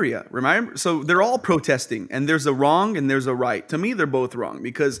 it's the area, remember? So they're all protesting, and there's a wrong and there's a right. To me, they're both wrong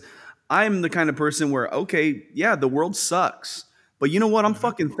because I'm the kind of person where, okay, yeah, the world sucks, but you know what? I'm Mhm.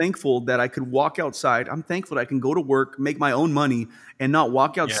 fucking thankful that I could walk outside. I'm thankful that I can go to work, make my own money, and not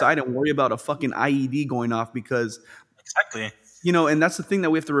walk Yeah, outside and worry about a fucking IED going off because exactly. and that's the thing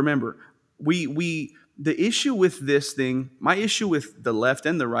that we have to remember. We the issue with this thing, my issue with the left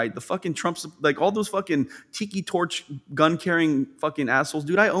and the right, the fucking Trumps, like all those fucking tiki torch gun carrying fucking assholes,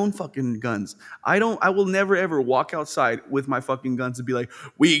 dude. I own fucking guns. I will never ever walk outside with my fucking guns and be like,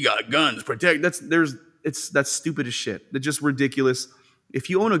 we got guns, protect. That's stupid as shit. That's just ridiculous. If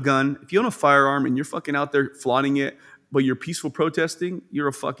you own a gun, if you own a firearm and you're fucking out there flaunting it, but you're peaceful protesting, you're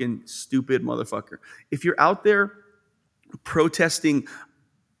a fucking stupid motherfucker. If you're out there protesting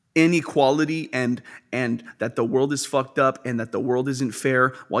inequality and that the world is fucked up and that the world isn't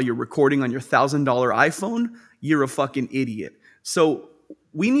fair while you're recording on your $1,000 iPhone, you're a fucking idiot. So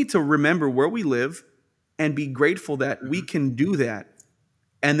we need to remember where we live and be grateful that we can do that.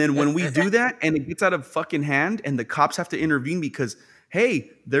 And then when we do that and it gets out of fucking hand and the cops have to intervene because, hey,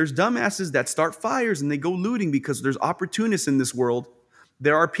 there's dumbasses that start fires and they go looting because there's opportunists in this world.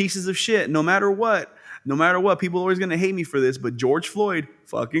 There are pieces of shit, no matter what. No matter what, people are always going to hate me for this, but George Floyd,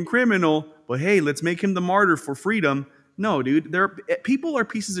 fucking criminal. But hey, let's make him the martyr for freedom. No, dude, people are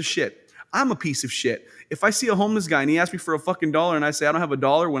pieces of shit. I'm a piece of shit. If I see a homeless guy and he asks me for a fucking dollar and I say I don't have a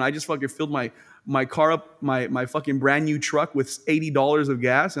dollar when I just fucking filled my car up, my fucking brand new truck with $80 of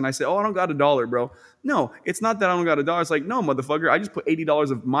gas, and I say, oh, I don't got a dollar, bro. No, it's not that I don't got a dollar. It's like, no, motherfucker, I just put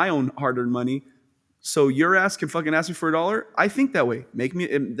 $80 of my own hard-earned money. So your ass can fucking ask me for a dollar? I think that way.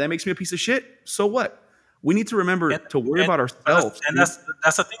 That makes me a piece of shit. So what? We need to remember And, to worry and about ourselves. and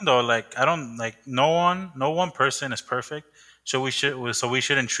that's the thing though. Like I don't like no one person is perfect. So we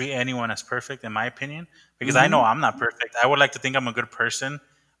shouldn't treat anyone as perfect, in my opinion, because I know Mm-hmm. I'm not perfect. I would like to think I'm a good person,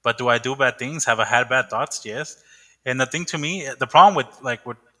 but do I do bad things? Have I had bad thoughts? Yes. And the thing to me, the problem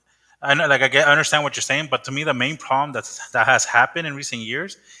with I know, like I understand what you're saying, but to me, the main problem that has happened in recent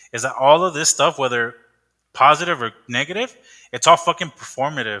years is that all of this stuff, whether positive or negative, it's all fucking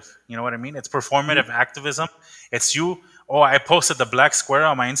performative. You know what I mean? It's performative activism. It's you. Oh, I posted the black square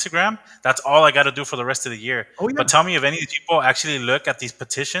on my Instagram. That's all I got to do for the rest of the year. Oh yeah. But tell me if any of these people actually look at these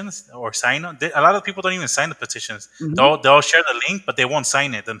petitions or sign them. A lot of people don't even sign the petitions. Mm-hmm. They'll share the link, but they won't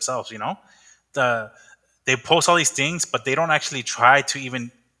sign it themselves. You know, the they post all these things, but they don't actually try to even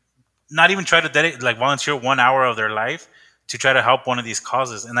not even try to like volunteer 1 hour of their life to try to help one of these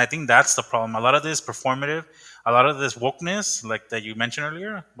causes. And I think that's the problem. A lot of this performative, a lot of this wokeness, like that you mentioned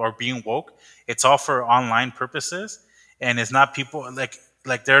earlier, or being woke, it's all for online purposes, and it's not people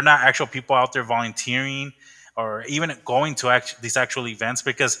like they're not actual people out there volunteering or even going to these actual events.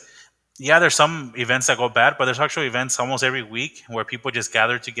 Because yeah, there's some events that go bad, but there's actual events almost every week where people just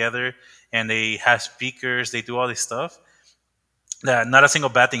gather together and they have speakers, they do all this stuff that not a single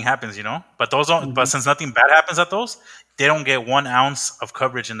bad thing happens, you know. But those don't. But Mm-hmm. since nothing bad happens at those, they don't get 1 ounce of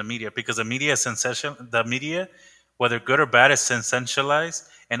coverage in the media because the media is sensational. The media, whether good or bad, is sensationalized,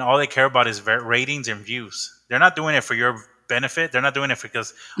 and all they care about is ratings and views. They're not doing it for your benefit. They're not doing it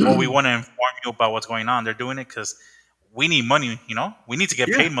because we want to inform you about what's going on. They're doing it because we need money. You know, we need to get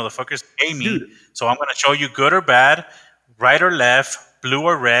Yeah, paid, motherfuckers. Pay me, dude. so I'm going to show you good or bad, right or left, blue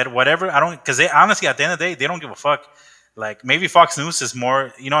or red, whatever. I don't because they honestly at the end of the day they don't give a fuck. Like maybe Fox News is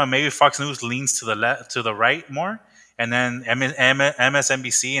more, you know, and maybe Fox News leans to the left, to the right more, and then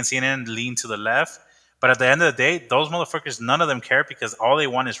MSNBC and CNN lean to the left. But at the end of the day, those motherfuckers, none of them care because all they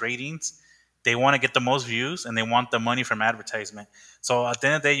want is ratings. They want to get the most views and they want the money from advertisement. So at the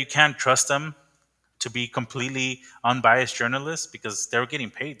end of the day, you can't trust them to be completely unbiased journalists because they're getting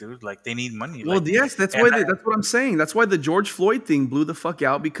paid, dude. Like they need money. Well, Like, yes, and that's what I'm saying. That's why the George Floyd thing blew the fuck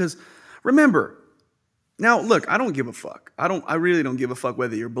out because remember, now look, I don't give a fuck. I really don't give a fuck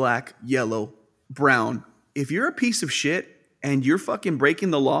whether you're black, yellow, brown. If you're a piece of shit and you're fucking breaking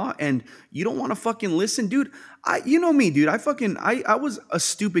the law and you don't want to fucking listen, dude, you know me, dude. I was a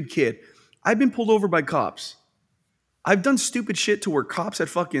stupid kid. I've been pulled over by cops. I've done stupid shit to where cops had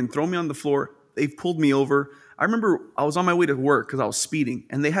fucking thrown me on the floor. They've pulled me over. I remember I was on my way to work because I was speeding,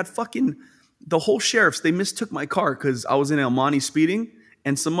 and they had fucking the whole sheriffs. They mistook my car because I was in El Monte speeding,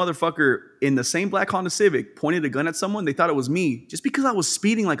 and some motherfucker in the same black Honda Civic pointed a gun at someone. They thought it was me just because I was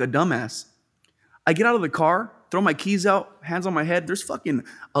speeding like a dumbass. I get out of the car, throw my keys out, hands on my head. There's fucking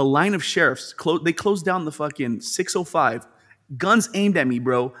a line of sheriffs. They closed down the fucking 605. Guns aimed at me,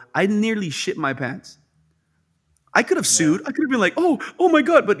 bro. I nearly shit my pants. I could have yeah, sued. I could have been like, oh my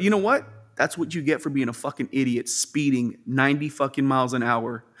God. But you know what? That's what you get for being a fucking idiot, speeding 90 fucking miles an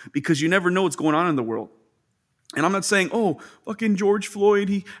hour because you never know what's going on in the world. And I'm not saying, oh, fucking George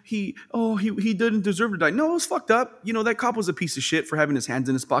Floyd, he didn't deserve to die. No, it was fucked up. You know, that cop was a piece of shit for having his hands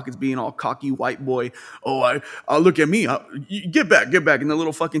in his pockets, being all cocky white boy. Oh, look at me. Get back, get back. And the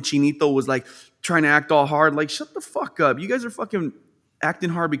little fucking chinito was like trying to act all hard. Like, shut the fuck up. You guys are fucking acting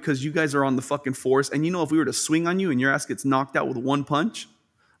hard because you guys are on the fucking force. And you know, if we were to swing on you and your ass gets knocked out with one punch,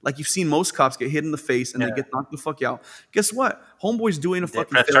 like you've seen most cops get hit in the face and they yeah. get knocked the fuck out. Guess what? Homeboy's doing a They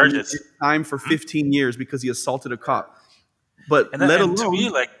fucking press felony charges. time for 15 years because he assaulted a cop. But And let and alone, to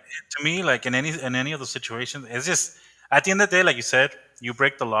me, like in any of those situations, it's just at the end of the day, like you said, you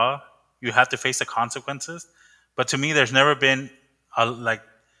break the law, you have to face the consequences. But to me, there's never been a like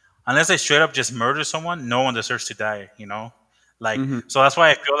unless they straight up just murder someone, no one deserves to die. You know, like Mhm. so that's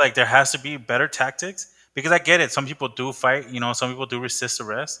why I feel like there has to be better tactics. because I get it. Some people do fight. Some people do resist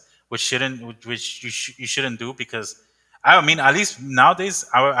arrest, which you shouldn't do because I mean, at least nowadays,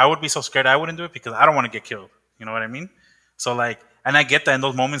 I would be so scared I wouldn't do it because I don't want to get killed. You know what I mean? So like, and I get that in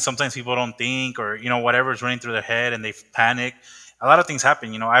those moments, sometimes people don't think or whatever is running through their head and they panic. A lot of things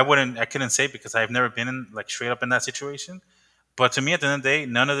happen. I couldn't say because I've never been in like straight up in that situation. But to me, at the end of the day,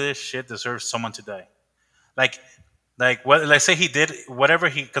 none of this shit deserves someone to die. Like, what? Let's say he did whatever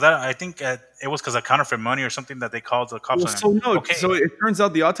because I think it was because of counterfeit money or something that they called the cops Well, on him. so no, Okay, so it turns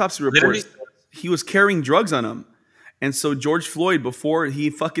out the autopsy report literally, says he was carrying drugs on him, and so George Floyd, before he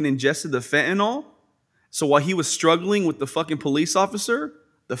fucking ingested the fentanyl, so while he was struggling with the fucking police officer,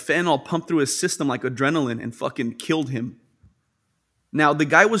 the fentanyl pumped through his system like adrenaline and fucking killed him. Now the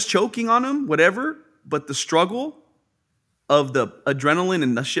guy was choking on him, whatever, but the struggle of the adrenaline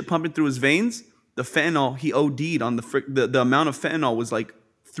and the shit pumping through his veins, the fentanyl, he OD'd on the amount of fentanyl was like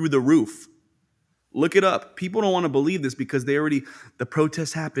through the roof. Look it up. People don't want to believe this because the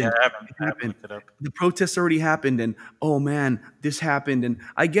protests happened. yeah, It happened. looked it up. The protests already happened, and oh man, this happened, and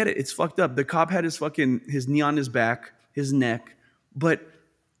I get it. It's fucked up. The cop had his knee on his back, his neck, but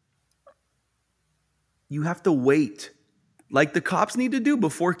you have to wait. Like the cops need to do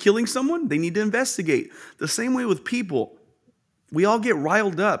before killing someone, they need to investigate. The same way with people. We all get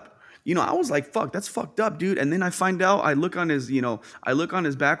riled up. I was like, fuck, that's fucked up, dude. And then I find out, I look on his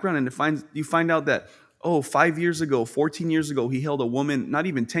background and you find out that, 5 years ago, 14 years ago, he held a woman, not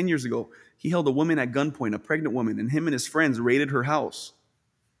even 10 years ago, he held a woman at gunpoint, a pregnant woman, and him and his friends raided her house.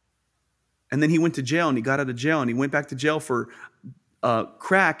 And then he went to jail and he got out of jail and he went back to jail for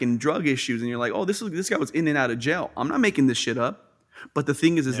crack and drug issues. And you're like, oh, this guy was in and out of jail. I'm not making this shit up. But the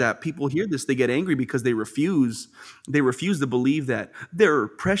thing is that people hear this, they get angry because they refuse to believe that their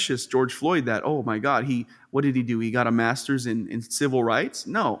precious George Floyd, that, oh my God, what did he do? He got a master's in civil rights?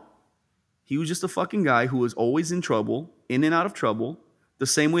 No. He was just a fucking guy who was always in trouble, in and out of trouble, the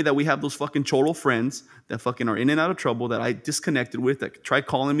same way that we have those fucking cholo friends that fucking are in and out of trouble that I disconnected with, that try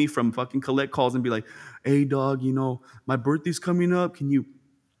calling me from fucking collect calls and be like, hey dog, my birthday's coming up. Can you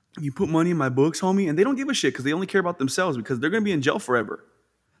put money in my books, homie? And they don't give a shit because they only care about themselves because they're going to be in jail forever.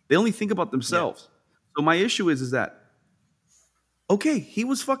 They only think about themselves. Yeah. So my issue is that, okay, he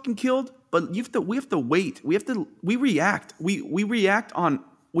was fucking killed, but we have to wait. We react. We act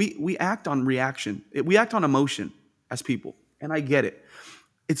on reaction. We act on emotion as people. And I get it.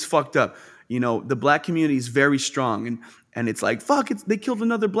 It's fucked up. The black community is very strong and it's like, fuck, they killed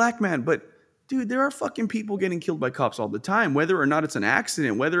another black man. But dude, there are fucking people getting killed by cops all the time, whether or not it's an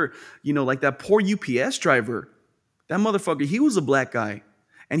accident, whether, like that poor UPS driver, that motherfucker, he was a black guy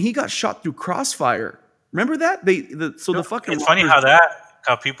and he got shot through crossfire. Remember that? The fucking. It's funny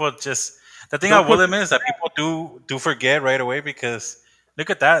how people just, the thing I will admit is that people do forget right away because look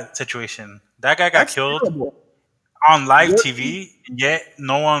at that situation. That guy got killed on live TV, yet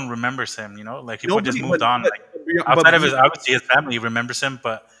no one remembers him, like people just moved on. Outside of obviously his family remembers him,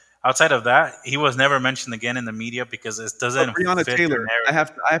 but outside of that, he was never mentioned again in the media because it doesn't Breonna fit Taylor. the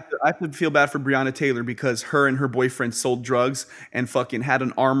I have to feel bad for Breonna Taylor because her and her boyfriend sold drugs and fucking had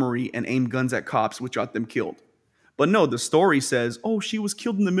an armory and aimed guns at cops, which got them killed. But no, the story says, oh, she was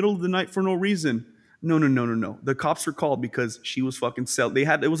killed in the middle of the night for no reason. No. The cops were called because she was fucking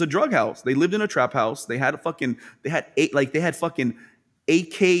it was a drug house. They lived in a trap house. They had fucking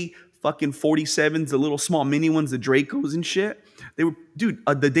AK fucking 47s, the little small mini ones, the Dracos and shit. They were, dude,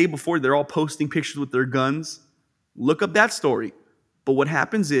 the day before, they're all posting pictures with their guns. Look up that story. But what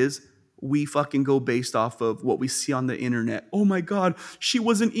happens is we fucking go based off of what we see on the internet. Oh my God, she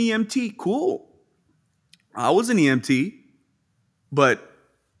was an EMT. Cool. I was an EMT, but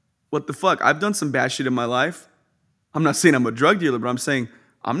what the fuck? I've done some bad shit in my life. I'm not saying I'm a drug dealer, but I'm saying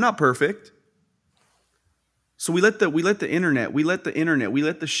I'm not perfect. So we let the internet, we let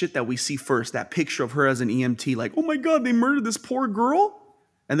the shit that we see first, that picture of her as an EMT, like, oh my God, they murdered this poor girl.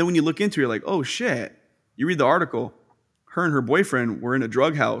 And then when you look into it, you're like, oh shit. You read the article, her and her boyfriend were in a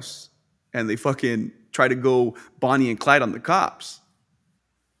drug house and they fucking try to go Bonnie and Clyde on the cops.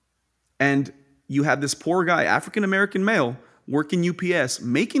 And you have this poor guy, African-American male, working UPS,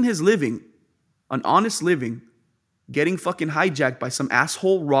 making his living, an honest living, getting fucking hijacked by some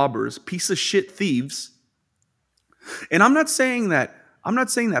asshole robbers, piece of shit thieves. And I'm not saying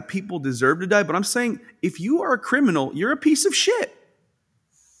that people deserve to die, but I'm saying if you are a criminal, you're a piece of shit.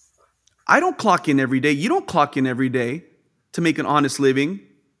 I don't clock in every day. You don't clock in every day to make an honest living.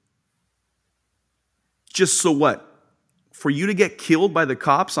 Just so what? For you to get killed by the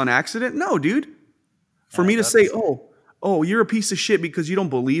cops on accident? No, dude. For me to say, oh, you're a piece of shit because you don't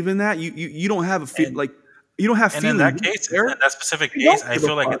believe in that. You don't have you don't have feelings. And in that case, in that specific case, I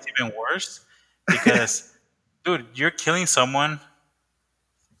feel like it's even worse because, dude, you're killing someone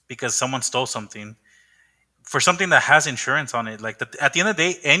because someone stole something for something that has insurance on it. Like at the end of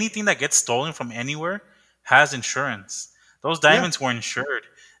the day, anything that gets stolen from anywhere has insurance. Those Yeah. diamonds were insured.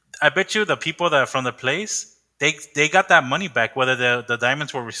 I bet you the people that from the place they got that money back, whether the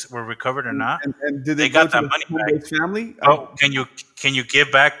diamonds were recovered or not. And did they They go got to that the money back. homeboy's family? Oh, can you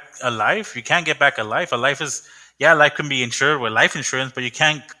give back a life? You can't get back a life. A life is yeah, life can be insured with life insurance, but you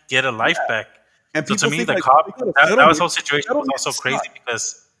can't get a life back. And So to people me, think the like cop they got a that was settlement. whole situation was Settlement also crazy sucks.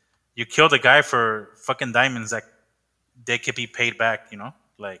 because you killed a guy for fucking diamonds that they could be paid back.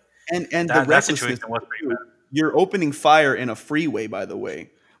 Like And the that recklessness situation was pretty too. bad. You're opening fire in a freeway, by the way.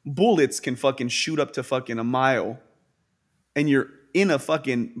 Bullets can fucking shoot up to fucking a mile, and you're in a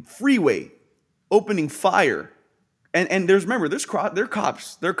fucking freeway opening fire. And they're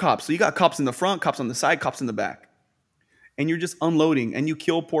cops. They're cops. So you got cops in the front, cops on the side, cops in the back. And you're just unloading and you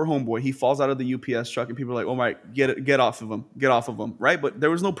kill poor homeboy. He falls out of the UPS truck and people are like, "Oh my, get off of him. Get off of him." Right? But there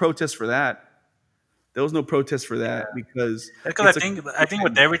was no protest for that. There was no protest for that because Because it's a I think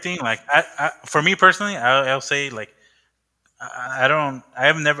with everything, like for me personally, I'll say like I don't I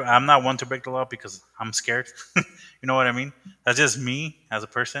have never I'm not one to break the law because I'm scared. You know what I mean? That's just me as a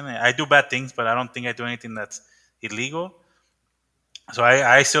person. I do bad things, but I don't think I do anything that's illegal. So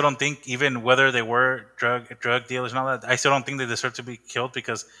I still don't think even whether they were drug dealers and all that, I still don't think they deserve to be killed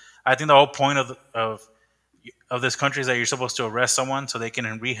because I think the whole point of this country is that you're supposed to arrest someone so they can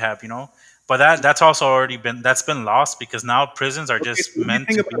in rehab, But that's also already been lost because now prisons are okay. just So what do you meant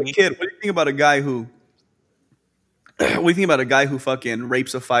think to about a be. kid? What do you think about a guy who? What do you think about a guy who fucking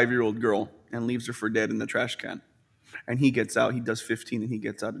rapes a 5-year-old girl and leaves her for dead in the trash can? And he gets out. He does 15 and he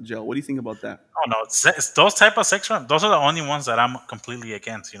gets out of jail. What do you think about that? Oh no, those type of sexual. Those are the only ones that I'm completely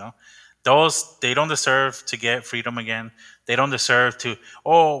against. Those they don't deserve to get freedom again. They don't deserve to.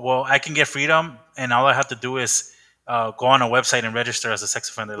 Oh well, I can get freedom, and all I have to do is go on a website and register as a sex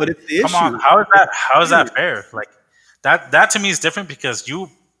offender. But Like, it's the come on, issue. how is that? How is Dude, that fair? Like that to me is different because you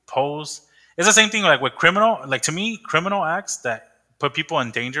pose. It's the same thing like with criminal. Like to me, criminal acts that put people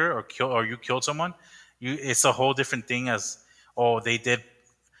in danger or you killed someone. It's a whole different thing as they did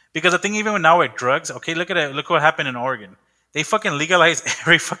because the thing, even now with drugs, okay, look at it. Look what happened in Oregon. They fucking legalized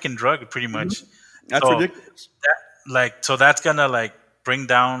every fucking drug, pretty mhm. much. That's So ridiculous. so that's gonna like bring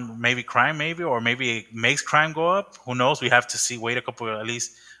down maybe crime, or maybe it makes crime go up. Who knows? We have to wait a couple, at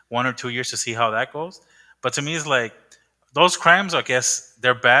least 1 or 2 years to see how that goes. But to me, it's like those crimes. I guess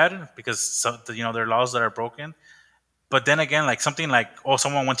they're bad because there are laws that are broken. But then again, like something like,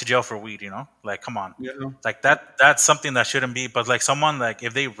 someone went to jail for weed, like, come on, You know? like that's something that shouldn't be. But like someone, like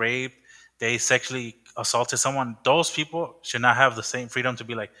if they raped, they sexually assaulted someone, those people should not have the same freedom to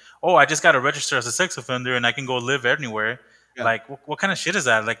be like, oh, I just got to register as a sex offender and I can go live anywhere. Yeah. Like, what kind of shit is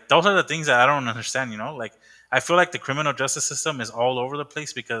that? Like, those are the things that I don't understand. Like, I feel like the criminal justice system is all over the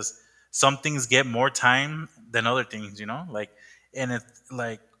place because some things get more time than other things. Like, and it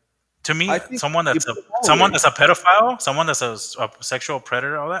like to me, I think you put it all someone away. that's a pedophile, someone that's a sexual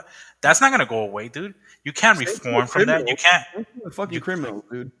predator, all that, that's not gonna go away, dude. You can't Same thing reform with from that. You criminals. can't. Same thing with fucking You criminals,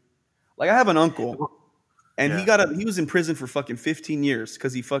 dude. Like I have an uncle, and yeah. he was in prison for fucking 15 years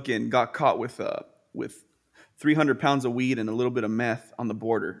because he fucking got caught with 300 pounds of weed and a little bit of meth on the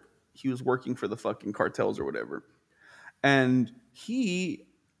border. He was working for the fucking cartels or whatever, and he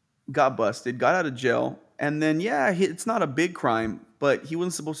got busted, got out of jail, and then it's not a big crime, but he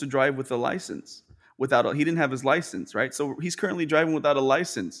wasn't supposed to drive with a license. He didn't have his license, right? So he's currently driving without a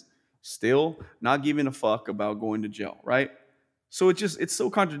license, still not giving a fuck about going to jail, right? So it's so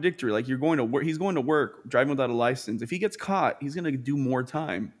contradictory. Like you're going to work, he's going to work driving without a license. If he gets caught, he's gonna do more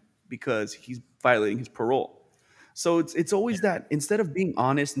time because he's violating his parole. So it's always that instead of being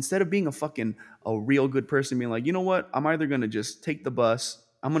honest, instead of being a real good person, being like, you know what, I'm either gonna just take the bus,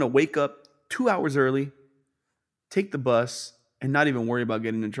 I'm gonna wake up 2 hours early, take the bus, and not even worry about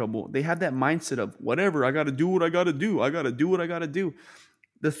getting in trouble. They have that mindset of whatever, I gotta do what I gotta do. I gotta do what I gotta do.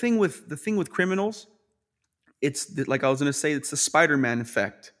 The thing with criminals, like I was gonna say, it's the Spider-Man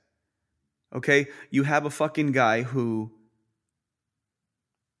effect. Okay, you have a fucking guy who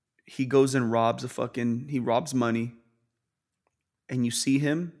he goes and he robs money, and you see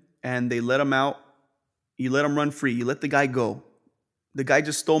him, and they let him out. You let him run free. You let the guy go. The guy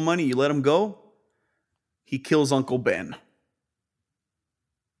just stole money. You let him go. He kills Uncle Ben.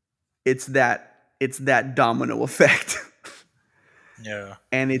 It's that domino effect, Yeah.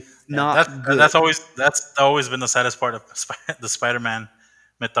 and it's Yeah, not good. that's always been the saddest part of the Spider-Man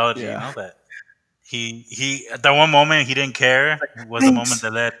mythology. Yeah. That He the one moment he didn't care Like, was the moment thanks,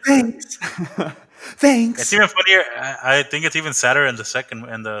 that led. thanks, It's thanks. even funnier. I think it's even sadder in the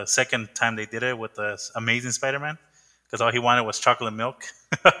second time they did it with the Amazing Spider-Man, because all he wanted was chocolate milk,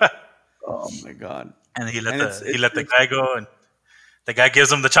 Oh my god. and And he it's let the just guy go, and the guy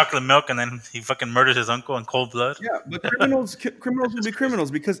gives him the chocolate milk, and then he fucking murders his uncle in cold blood. yeah, but criminals will It's be crazy.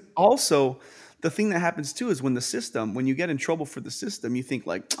 criminals because also the thing that happens too is when you get in trouble for the system, you think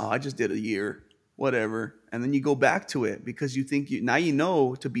like, oh, I just did a year, whatever, and then you go back to it because you think now you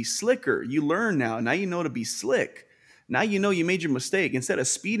know to be slicker. You learn now. Now you know to be slick. Now you know you made your mistake. Instead of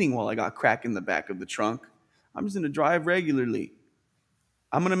speeding while I got crack in the back of the trunk, I'm just gonna drive regularly.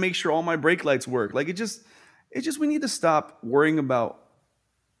 I'm gonna make sure all my brake lights work. Like it just we need to stop worrying about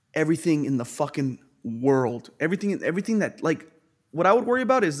everything in the fucking world. Everything that like what I would worry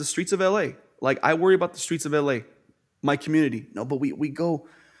about is the streets of LA. Like I worry about the streets of LA, my community. No, but we go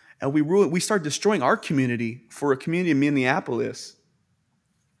and we start destroying our community for a community in Minneapolis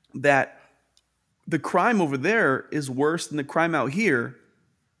that the crime over there is worse than the crime out here,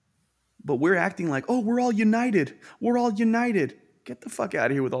 but we're acting like, "Oh, we're all united. We're all united." Get the fuck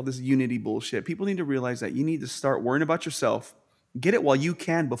out of here with all this unity bullshit. People need to realize that you need to start worrying about yourself. Get it while you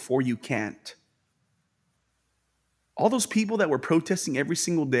can before you can't. All those people that were protesting every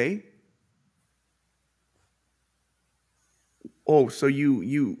single day. Oh, so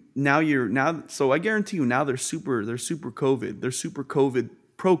you're now so I guarantee you now they're super COVID. They're super COVID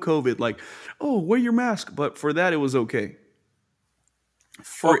pro COVID like, "Oh, wear your mask." But for that it was okay.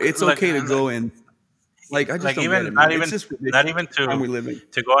 For Okay, it's okay to go and like I just like don't get it, even man. It's just not ridiculous even the time we live in.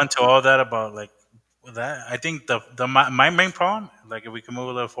 to go into all that about like that. I think my main problem, like if we can move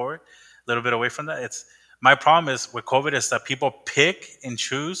a little forward, a little bit away from that, it's my problem is with COVID is that people pick and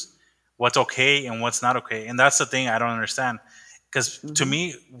choose what's okay and what's not okay, and that's the thing I don't understand. Because to Mhm.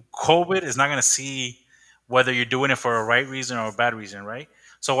 me, COVID is not going to see whether you're doing it for a right reason or a bad reason, right?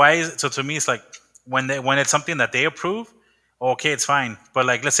 So why is it, so to me it's like when it's something that they approve, okay, it's fine. But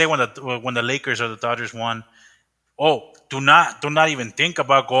like let's say when the Lakers or the Dodgers won, oh, do not even think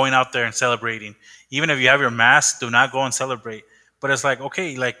about going out there and celebrating. Even if you have your mask, do not go and celebrate. But it's like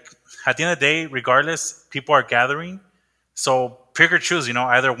okay, like at the end of the day, regardless, people are gathering. So pick or choose.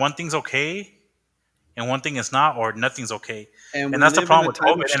 Either one thing's okay and one thing is not, or nothing's okay. And And we that's the live in problem a with time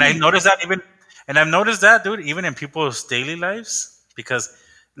of COVID. change. And I've noticed that, dude, even in people's daily lives. Because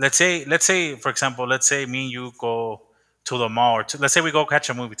let's say, for example, let's say me and you go to the mall, or let's say we go catch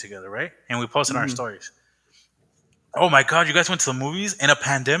a movie together, right? And we post in our Mhm. stories. Oh my God, you guys went to the movies in a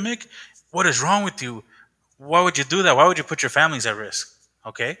pandemic? What is wrong with you? Why would you do that? Why would you put your families at risk?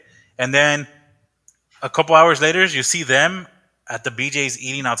 Okay. And then a couple hours later, you see them at the BJ's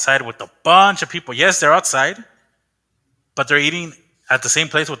eating outside with a bunch of people. Yes, they're outside, but they're eating at the same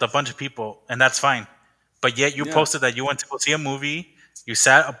place with a bunch of people, and that's fine. But yet you Yeah. posted that you went to go see a movie. You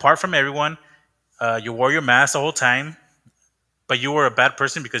sat apart from everyone. You wore your mask the whole time, but you were a bad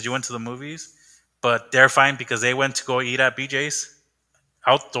person because you went to the movies. But they're fine because they went to go eat at BJ's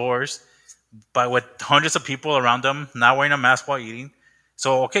outdoors, but with hundreds of people around them, not wearing a mask while eating.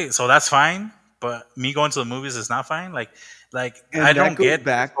 So okay, so that's fine. But me going to the movies is not fine. Like I And that don't goes get this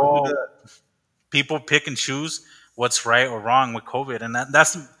back to whole the people pick and choose what's right or wrong with COVID, and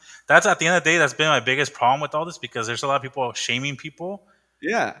that's at the end of the day that's been my biggest problem with all this because there's a lot of people shaming people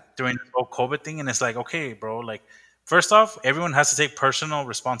yeah. during this whole COVID thing, and it's like okay, bro, like first off, everyone has to take personal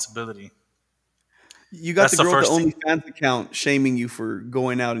responsibility. You got That's the the girl with the first thing. OnlyFans account shaming you for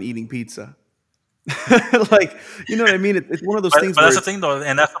going out and eating pizza. Like, you know what I mean? It's one of those things But where that's the it's thing though,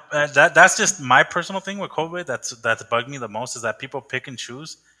 and that's just my personal thing with COVID. That's bugged me the most is that people pick and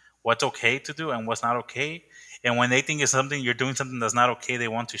choose what's okay to do and what's not okay. And when they think it's something you're doing something that's not okay, they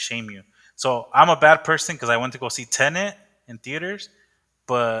want to shame you. So I'm a bad person because I went to go see Tenet in theaters,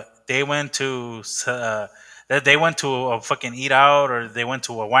 but they went to a fucking eat out or they went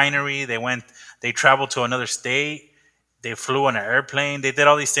to a winery. They traveled to another state. They flew on an airplane. They did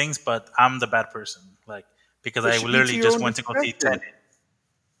all these things, but I'm the bad person, like because it I should be to literally your just own went to go see discretion. Tenet,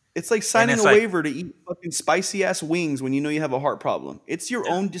 It's like and signing it's a like, waiver to eat fucking spicy ass wings when you know you have a heart problem. It's your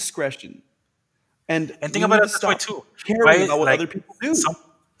yeah. own discretion. And And think we about need it to this way stop too, caring right? about what Like other people do.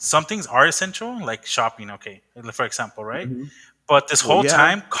 some things are essential, like shopping. Okay, for example, right? Mhm. But this Well, whole yeah.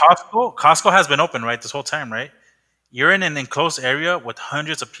 time, Costco has been open, right? This whole time, right? You're in an enclosed area with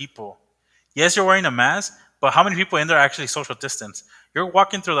hundreds of people. Yes, you're wearing a mask, but how many people in there are actually social distance? You're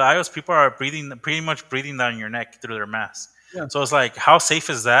walking through the aisles, people are pretty much breathing down your neck through their mask. Yeah. So it's like, how safe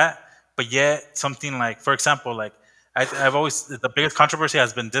is that? But yet, something like, for example, like I've always the biggest controversy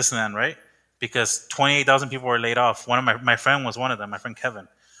has been Disneyland, right? Because 28,000 people were laid off. One of my friend was one of them. My friend Kevin.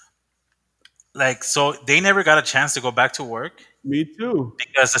 Like, so they never got a chance to go back to work Me too.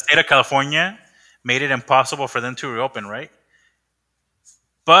 because the state of California made it impossible for them to reopen, right?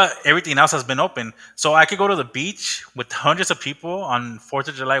 But everything else has been open. So I could go to the beach with hundreds of people on 4th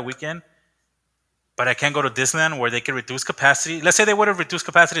of July weekend, but I can't go to Disneyland where they could reduce capacity. Let's say they would have reduced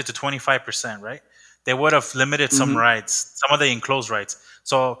capacity to 25%, right? They would have limited some Hmm. rides, some of the enclosed rides.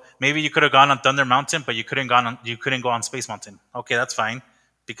 So maybe you could have gone on Thunder Mountain, but you couldn't go on Space Mountain. Okay, that's fine.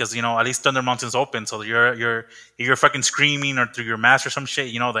 Because at least Thunder Mountain's open, so you're fucking screaming or through your mask or some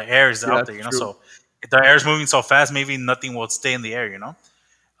shit. The air is Yeah, out there. that's true. So if the air is moving so fast, maybe nothing will stay in the air.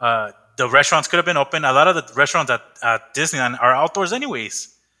 The restaurants could have been open. A lot of the restaurants at Disneyland are outdoors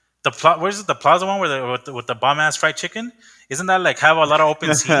anyways. Where's it, the Plaza one where with the bomb ass fried chicken? Isn't that like have a lot of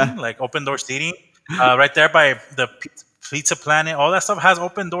open seating, like open door seating, right there by the Pizza Planet? All that stuff has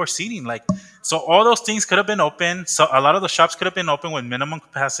open door seating. Like, so all those things could have been open. So a lot of the shops could have been open with minimum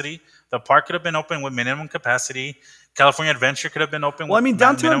capacity. The park could have been open with minimum capacity. California Adventure could have been open Well, I with mean,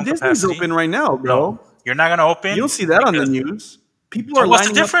 downtown minimum Disney's capacity. open right now, No, bro. you're not gonna You open don't see that on the because. news. People So are what's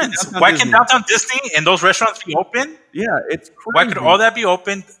the lining up for difference? downtown Why can Disney. downtown Disney and those restaurants be open? Yeah, it's Why could all crazy. that be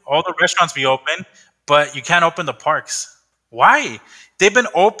open? All the restaurants be open, but you can't open the parks. Why? They've been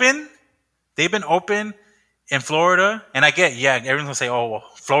open. They've been open in Florida, and I get, yeah, everyone's gonna say, "Oh, well,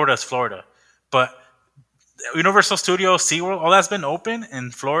 Florida's Florida," but Universal Studios, SeaWorld, all that's been open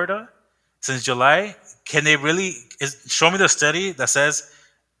in Florida since July. Can they really show me the study that says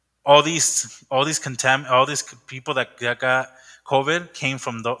all these people that got COVID came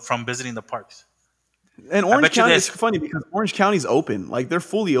from visiting the parks? And I Orange bet you County, it's this. funny because Orange County's open. Like they're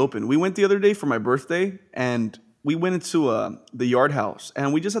fully open. We went the other day for my birthday, and we went into the yard house,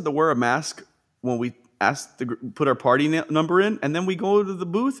 and we just had to wear a mask when we asked to put our party number in, and then we go to the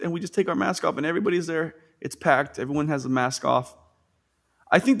booth and we just take our mask off, and everybody's there. It's packed. Everyone has a mask off.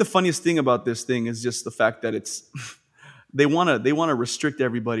 I think the funniest thing about this thing is just the fact that it's they wanna restrict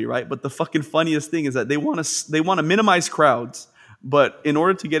everybody, right? But the fucking funniest thing is that they wanna minimize crowds, but in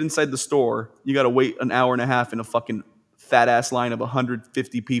order to get inside the store, you got to wait an hour and a half in a fucking fat ass line of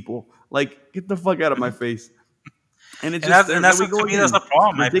 150 people. Like, get the fuck out of my face. And it And just that's there we to go me that's again. the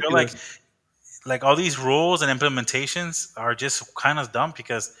problem. I feel Ridiculous. like all these rules and implementations are just kind of dumb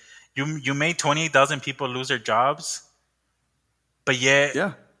because you made 28,000 people lose their jobs, but yet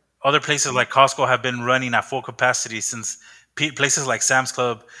Yeah. other places like Costco have been running at full capacity since places like Sam's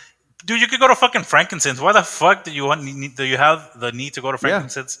Club. Dude, you could go to fucking Frankincense. Why the fuck do you have the need to go to Yeah.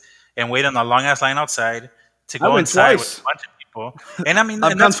 Frankincense and wait on a long ass line outside to I go went inside with a twice. bunch of people? And I mean,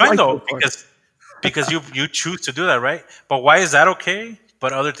 I've and gone that's fine twice so though far. because you choose to do that, right? But why is that okay?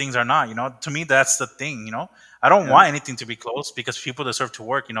 But other things are not. To me, that's the thing. I don't Yeah. want anything to be closed because people deserve to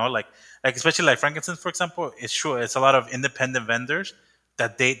work. Like especially like Frankincense, for example. It's true. It's a lot of independent vendors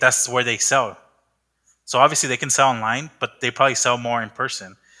that's where they sell. So obviously they can sell online, but they probably sell more in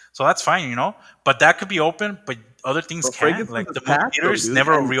person. So that's fine. But that could be open, but other things But can't. Frankincense Like is the movie packed though, theaters dude.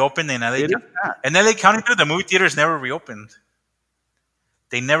 never And reopened in LA it is County. packed. In LA County, too, the movie theaters never reopened.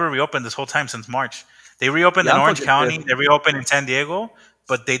 They never reopened this whole time since March. They reopened Yeah, in I'm Orange fucking County. pissed. They reopened in San Diego,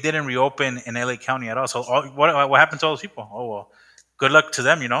 but they didn't reopen in LA County at all. So what happened to all those people? Oh well, good luck to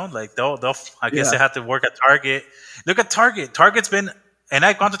them. Like they'll I guess Yeah. they have to work at Target. Look at Target. Target's been and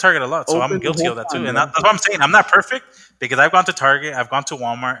I've gone to Target a lot, so I'm Open the guilty whole of that too. time, And bro. that's what I'm saying. I'm not perfect because I've gone to Target, I've gone to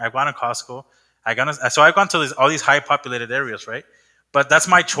Walmart, I've gone to Costco, I've gone to all these high populated areas, right? But that's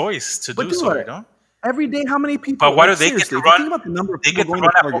my choice to But do do so, it. Every day, how many But people? why do Like they get seriously, to if you run? think about the number of They people get to going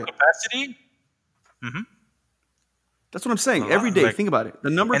run to at full Target, capacity. Hmm. that's what I'm saying. Every day, Like, think about it. The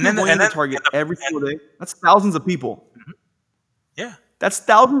number of and people then going and into then Target every and, single day, that's thousands of people. yeah. That's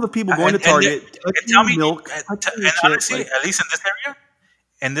thousands of people going to Target, And touching tell your me, milk, touching your and shit. honestly, Like, at least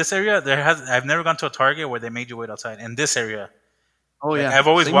in this area, I've never gone to a Target where they made you wait outside. In this area, oh like yeah, I've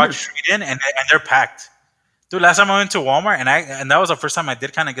always same walked here. straight in, and they're packed. Dude, last time I went to Walmart, and that was the first time I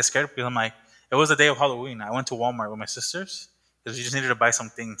did kind of get scared because I'm like, it was the day of Halloween. I went to Walmart with my sisters because we just needed to buy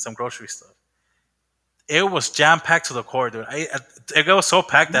some grocery stuff. It was jam packed to the core, dude. It was so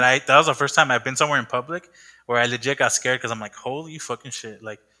packed that was the first time I've been somewhere in public where I legit got scared because I'm like, holy fucking shit!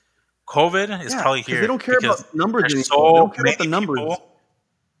 Like COVID is Yeah, probably because they here don't care because about numbers there's anymore. They so don't care about the many numbers. people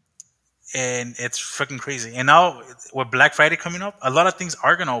and it's freaking crazy. And now with Black Friday coming up, a lot of things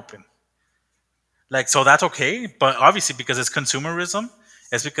are gonna open. Like so that's okay, but obviously because it's consumerism,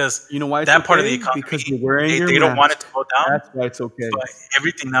 it's because You know why it's that part of the okay? Because economy you're wearing your they don't want it mask. to go down. That's why it's okay. But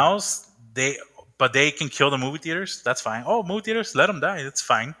everything else, they can kill the movie theaters. That's fine. Oh, movie theaters, let them die. It's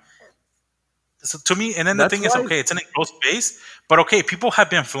fine. So to me, and then the That's thing is, why. okay, it's an enclosed space, but okay, people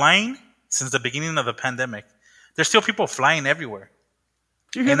have been flying since the beginning of the pandemic. There's still people flying everywhere.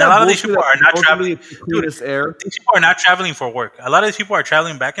 Do you hear And a that lot of these bullshit people that are not supposedly traveling. it's the Dude, cleanest air? these people are not traveling for work. A lot of these people are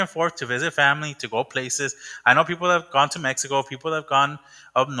traveling back and forth to visit family, to go places. I know people that have gone to Mexico, people that have gone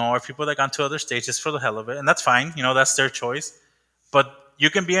up north, people that have gone to other states just for the hell of it. And that's fine. That's their choice. But you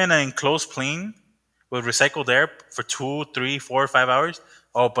can be in an enclosed plane with recycled air for 2, 3, 4, 5 hours.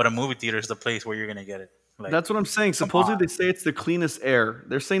 Oh, but a movie theater is the place where you're going to get it. Like, That's what I'm saying. come on. Supposedly they say it's the cleanest air.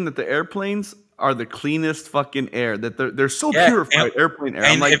 They're saying that the airplanes are the cleanest fucking air. That they're so Yeah, purified airplane air.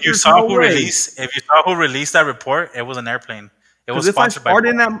 I'm and like, if you there's saw no who way. released that report, it was an airplane. It Because was sponsored by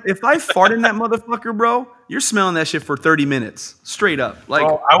Boeing. if I fart in that motherfucker, bro, you're smelling that shit for 30 minutes straight up. Like,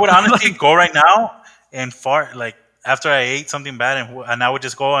 Bro, I would honestly like go right now and fart like after I ate something bad, and I would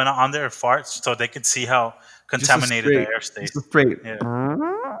just go on there and fart so they could see how just a contaminated the straight, air just a stays. straight,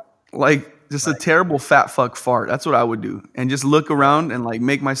 Yeah, like just a like terrible fat fuck fart. That's what I would do, and just look around and like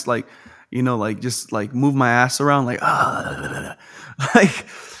make my like, like just like move my ass around, like like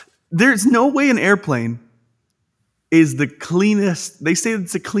there's no way an airplane is the cleanest. They say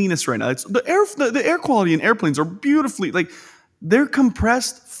it's the cleanest right now. It's the air quality in airplanes are beautifully like they're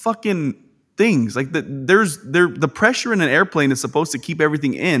compressed fucking things. Like the pressure in an airplane is supposed to keep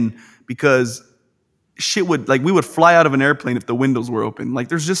everything in because shit would like we would fly out of an airplane if the windows were open. Like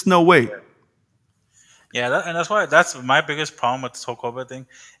there's just no way. yeah, and that's my biggest problem with this whole COVID thing,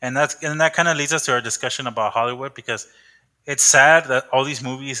 and that kind of leads us to our discussion about Hollywood because it's sad that all these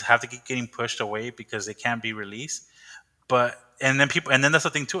movies have to keep getting pushed away because they can't be released. But and then that's the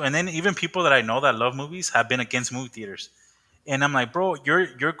thing too. And then even people that I know that love movies have been against movie theaters. And I'm like, bro,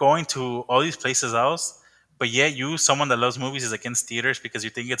 you're going to all these places else, but yet someone that loves movies, is against theaters because you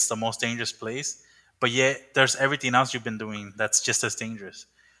think it's the most dangerous place. But yet there's everything else you've been doing that's just as dangerous.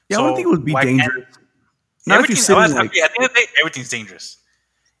 Yeah, I don't think it So would be why can't dangerous. Not if you're everything? At sitting like the end of the day, everything's dangerous.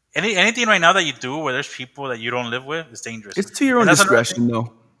 Anything right now that you do where there's people that you don't live with is dangerous. it's to your own And that's another thing. discretion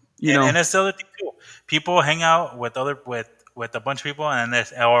though. You And, know. and that's the other thing too. People hang out with a bunch of people, and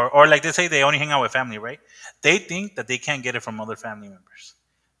or like they say they only hang out with family, right? They think that they can't get it from other family members.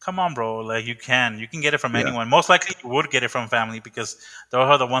 Come on, bro. Like you can get it from Yeah. anyone. Most likely, you would get it from family because those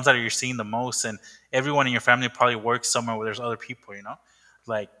are the ones that you're seeing the most, and everyone in your family probably works somewhere where there's other people.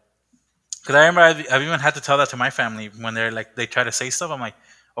 Like because I remember I've even had to tell that to my family when they try to say stuff. I'm like,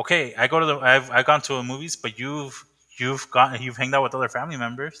 okay, I've gone to the movies, but you've hanged out with other family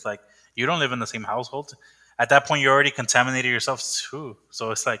members. Like you don't live in the same household. At that point, you're already contaminated yourself too.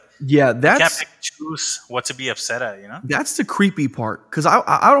 So it's like Yeah, you can't pick and choose what to be upset at. that's the creepy part. Because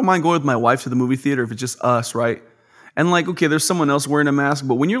I don't mind going with my wife to the movie theater if it's just us, right? And like, okay, there's someone else wearing a mask,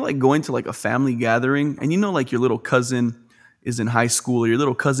 but when you're like going to like a family gathering and like your little cousin is in high school or your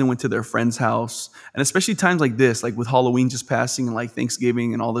little cousin went to their friend's house, and especially times like this, like with Halloween just passing and like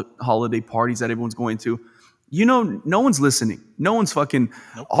Thanksgiving and all the holiday parties that everyone's going to, no one's listening. No one's fucking,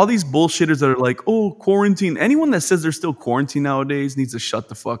 Nope. all these bullshitters that are like, oh, quarantine. Anyone that says they're still quarantined nowadays needs to shut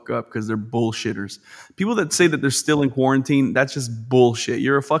the fuck up because they're bullshitters. People that say that they're still in quarantine, that's just bullshit.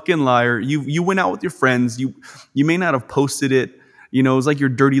 You're a fucking liar. You went out with your friends. You may not have posted it. It was like your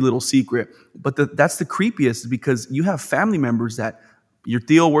dirty little secret. But that's the creepiest because you have family members that your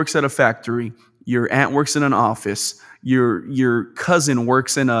Theo works at a factory, your aunt works in an office, your cousin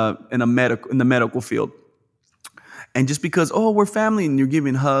works in the medical field. And just because, oh, we're family and you're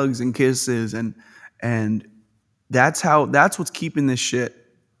giving hugs and kisses and that's what's keeping this shit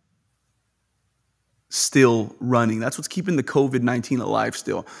still running. That's what's keeping the COVID-19 alive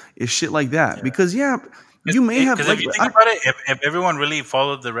still is shit like that. Yeah. Because you may have Because like if you think about it, if everyone really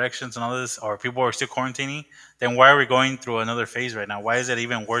followed directions and all this, or people are still quarantining, then why are we going through another phase right now? Why is it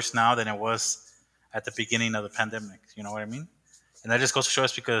even worse now than it was at the beginning of the pandemic? You know what I mean? And that just goes to show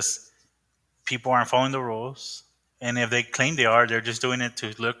us because people aren't following the rules. And if they claim they are, they're just doing it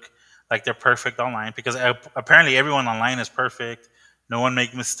to look like they're perfect online. Because apparently everyone online is perfect. No one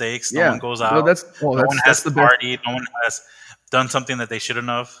makes mistakes. No one goes out. Well, No one has that's the best. partied. No one has done something that they shouldn't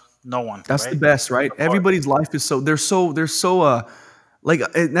have. No one. That's right? the best, right? Everybody's life is they're so like,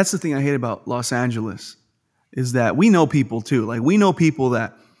 and that's the thing I hate about Los Angeles is that we know people too. Like we know people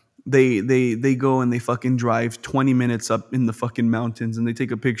that they go and they fucking drive 20 minutes up in the fucking mountains and they take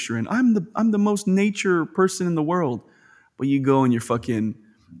a picture and I'm the most nature person in the world. But you go and you're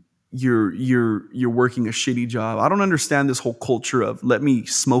working a shitty job. I don't understand this whole culture of let me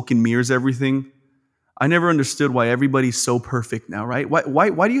smoke and mirrors everything. I never understood why everybody's so perfect now, right?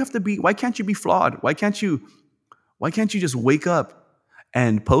 Why do you have to be? Why can't you be flawed? Why can't you just wake up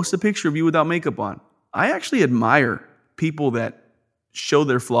and post a picture of you without makeup on? I actually admire people that show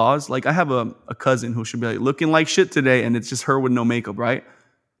their flaws. Like I have a cousin who should be like looking like shit today, and it's just her with no makeup, right?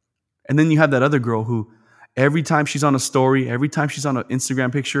 And then you have that other girl who Every time she's on a story, every time she's on an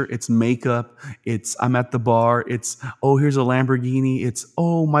Instagram picture, it's makeup. It's I'm at the bar. It's oh, here's a Lamborghini. It's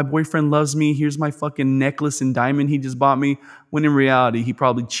oh, my boyfriend loves me. Here's my fucking necklace and diamond he just bought me. When in reality, he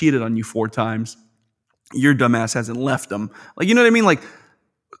probably cheated on you 4 times. Your dumbass hasn't left him. Like, you know what I mean? Like,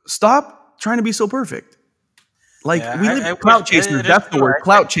 stop trying to be so perfect. Like, Yeah, we I live wish clout chasing. it is That's the true. word.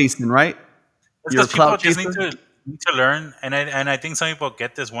 Clout chasing, right? It's You're a because people clout just chaser. need to learn, and I think some people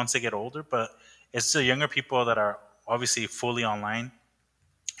get this once they get older, but it's the younger people that are obviously fully online,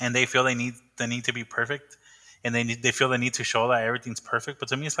 and they feel they need to be perfect, and they feel the need to show that everything's perfect. But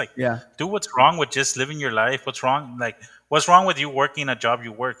to me, it's like, Yeah. dude, what's wrong with just living your life? What's wrong? Like, what's wrong with you working a job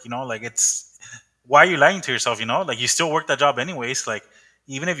you work? You know, like it's why are you lying to yourself? You know, like you still work that job anyways. Like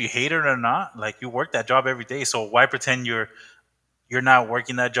even if you hate it or not, like you work that job every day. So why pretend you're not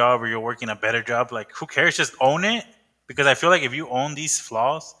working that job or you're working a better job? Like who cares? Just own it. Because I feel like if you own these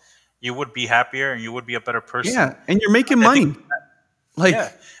flaws, you would be happier and you would be a better person. Yeah. And you're making I think money. Like,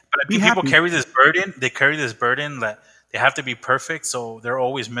 yeah, but I be think people happy. carry this burden. They carry this burden that they have to be perfect, so they're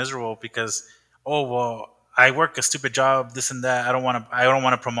always miserable because, oh well, I work a stupid job, this and that. I don't want to. I don't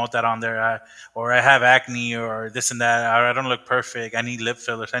want to promote that on there, or I have acne, or this and that. Or I don't look perfect. I need lip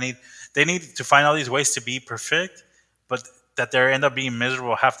fillers. I need. They need to find all these ways to be perfect, but that they end up being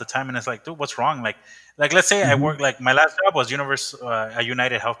miserable half the time. And it's like, dude, what's wrong? Like let's say I Mhm. work like my last job was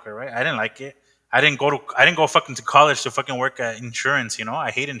United Healthcare, right? I didn't like it. I didn't go fucking to college to fucking work at insurance, you know?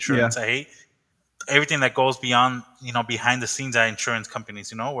 I hate Yeah. insurance. I hate everything that goes beyond, you know, behind the scenes at insurance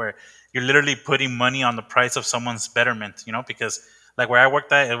companies, you know, where you're literally putting money on the price of someone's betterment, you know, because like where I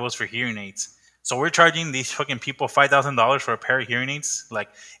worked at, it was for hearing aids. So we're charging these fucking people $5,000 for a pair of hearing aids, like,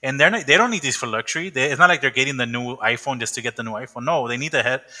 and they don't need these for luxury. It's not like they're getting the new iPhone just to get the new iPhone. No, they need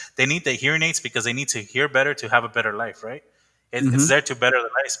the hearing aids because they need to hear better to have a better life, right? It's Mhm. there to better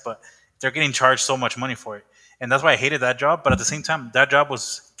their lives, but they're getting charged so much money for it, and that's why I hated that job. But at the same time, that job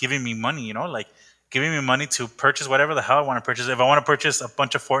was giving me money, you know, like giving me money to purchase whatever the hell I want to purchase. If I want to purchase a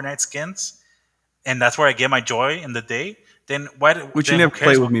bunch of Fortnite skins, and that's where I get my joy in the day, then Which you then who never play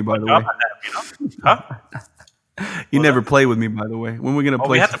cares with what, me, by what the job way. I have? You know? Huh? You What was never that? play with me, by the way. When we're gonna Oh, we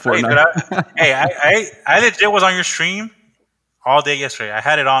play had some to play. But Fortnite? hey, I legit was on your stream all day yesterday. I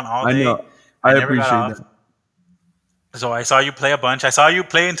had it on all I day. know. I I never got appreciate off. that. So I saw you play a bunch. I saw you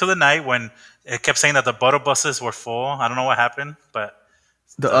play into the night when it kept saying that the bottle buses were full. I don't know what happened, but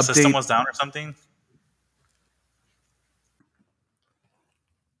The the system update. was down or something.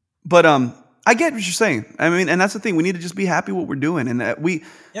 But I get what you're saying. I mean, and that's the thing. We need to just be happy what we're doing, and we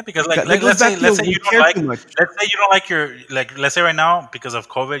Yeah, because that goes back to let's say we you don't care like too much. let's say you don't like your like let's say right now because of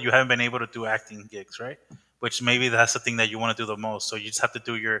COVID you haven't been able to do acting gigs, right? Which maybe that's the thing that you want to do the most. So you just have to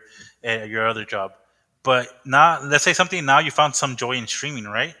do your other job. But now let's say something now you found some joy in streaming,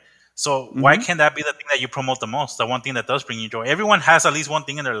 right? So why Hmm. can't that be the thing that you promote the most? The one thing that does bring you joy. Everyone has at least one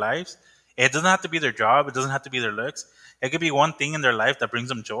thing in their lives. It doesn't have to be their job. It doesn't have to be their looks. It could be one thing in their life that brings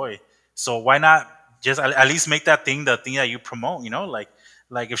them joy. So why not just at least make that thing the thing that you promote? You know, like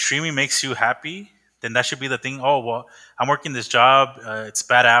if streaming makes you happy, then that should be the thing. Oh well, I'm working this job. It's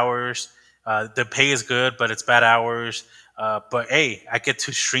bad hours. The pay is good, but it's bad hours. But hey, I get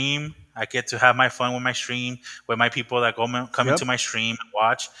to stream. I get to have my fun with my stream with my people that come into Yep. my stream and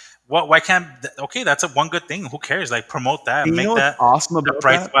watch. What? Why can't? Okay, that's a one good thing. Who cares? Like promote that. And you know Make what's that awesome the about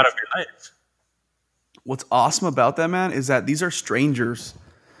bright that? spot of your life. What's awesome about that, man, is that these are strangers.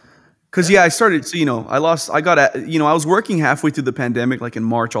 Because Yeah. yeah, I started. So I got I was working halfway through the pandemic, like in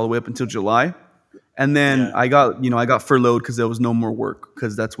March, all the way up until July. And then Yeah. I got furloughed because there was no more work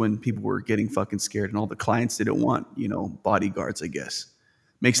because that's when people were getting fucking scared and all the clients didn't want, bodyguards, I guess.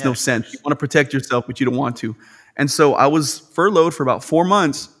 Makes Yeah. no Of sense. You course. want to protect yourself, but you don't want to. And so I was furloughed for about 4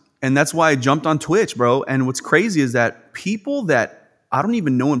 months. And that's why I jumped on Twitch, bro. And what's crazy is that people that I don't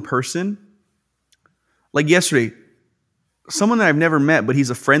even know in person, like yesterday, someone that I've never met, but he's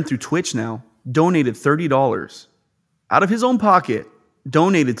a friend through Twitch now, donated $30 out of his own pocket,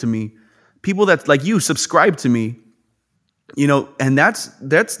 donated to me. People that like you subscribe to me, and that's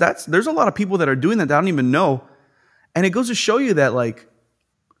there's a lot of people that are doing that I don't even know. And it goes to show you that like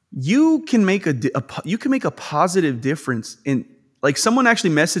you can make you can make a positive difference in like someone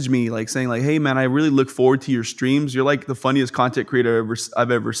actually messaged me like saying like, hey man, I really look forward to your streams. You're like the funniest content creator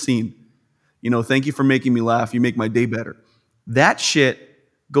I've ever seen. Thank you for making me laugh. You make my day better. That shit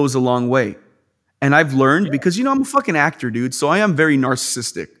goes a long way. And I've learned because I'm a fucking actor, dude. So I am very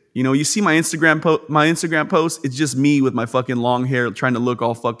narcissistic. You see my Instagram post, it's just me with my fucking long hair trying to look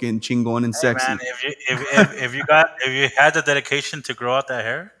all fucking chingon and Hey man, sexy. if you had the dedication to grow out that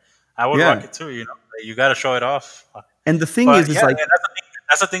hair, I would rock Yeah. it too. You know, you got to show it off. And the thing But is yeah, like, and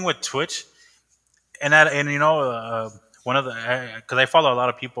that's the thing with Twitch. and one of the because I follow a lot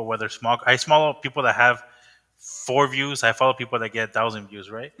of people, whether small, I follow people that have 4 views. I follow people that get 1,000 views,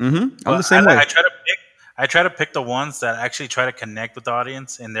 right? I'm the But same way. I try to pick the ones that actually try to connect with the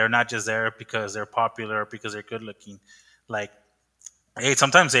audience, and they're not just there because they're popular or because they're good looking. Like, hey,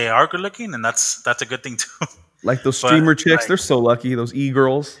 sometimes they are good looking, and that's a good thing too. Like those but streamer chicks, like, they're so lucky. Those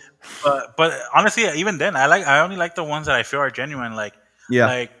e-girls. but honestly, even then, I only like the ones that I feel are genuine. Yeah.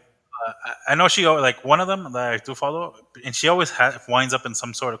 Like I know like one of them that I do follow, and she always winds up in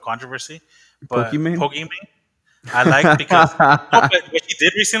some sort of controversy. But Pokemon. Pokemon, I like because no, but what she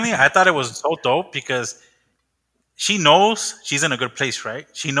did recently, I thought it was so dope because she knows she's in a good place, right?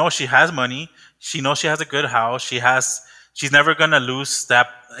 She knows she has money. She knows she has a good house. She's never gonna lose that.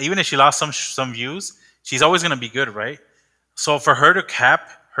 Even if she lost some views, she's always gonna be good, right? So for her to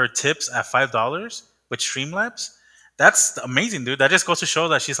cap her tips at $5 with Streamlabs, that's amazing, dude. That just goes to show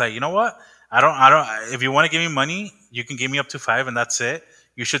that she's like, you know what? I don't. If you want to give me money, you can give me up to five, and that's it.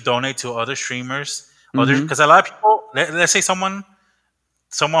 You should donate to other streamers, others, Hmm. because a lot of people. Let's say someone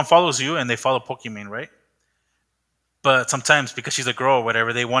follows you and they follow Pokemon, right? But sometimes because she's a girl or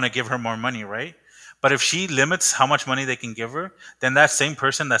whatever, they want to give her more money, right? But if she limits how much money they can give her, then that same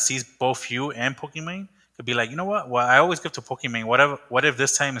person that sees both you and Pokimane could be like, you know what? Well, I always give to Pokimane. What if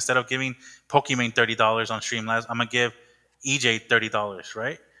this time instead of giving Pokimane $30 on Streamlabs, I'm gonna give EJ $30,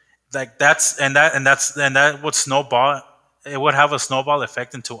 right? Like that would snowball. It would have a snowball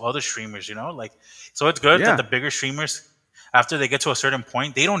effect into other streamers, Like, so it's good that Yeah. the bigger streamers, after they get to a certain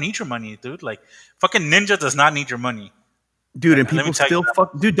point, they don't need your money, dude. Like, fucking Ninja does not need your money. Dude, and Let me people tell you still that.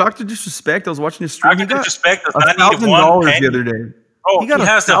 fuck. Dude, Doctor Disrespect. I was watching his stream. He Dr. got Disrespect does a not need thousand one dollars the penny. other day. Bro, He got he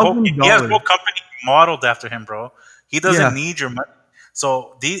has $1,000. whole company modeled after him, bro. He doesn't Yeah, need your money.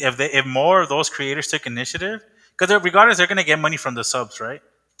 So if more of those creators took initiative, because regardless they're gonna get money from the subs, right?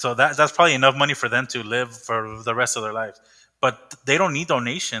 So that's probably enough money for them to live for the rest of their lives. But they don't need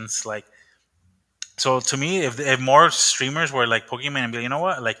donations. Like, so to me, if more streamers were like Pokemon and be like, you know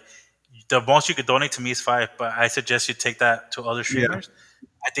what, like the most you could donate to me is five, but I suggest you take that to other yeah. streamers.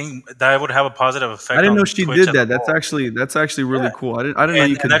 I think that would have a positive I effect didn't know on she Twitch did as a that. That's whole. actually Yeah, really cool. I didn't know you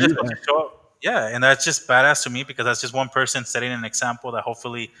and could that do just goes to that. show, yeah, and that's just badass to me because that's just one person setting an example that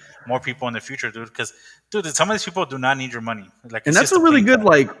hopefully more people in the future do. Because, dude, some of these people do not need your money. Like, And it's that's just a a really playing good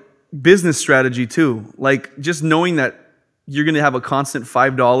card. like business strategy too. Like just knowing that you're gonna have a constant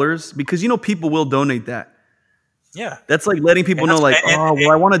 $5 because people will donate that. Yeah, That's like letting people and know, that's like, oh,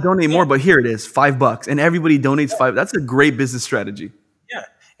 well, I want to donate yeah, more, but here it is, $5, and everybody donates five. That's a great business strategy. yeah,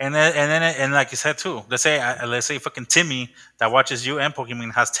 and like you said too. Let's say fucking Timmy that watches you and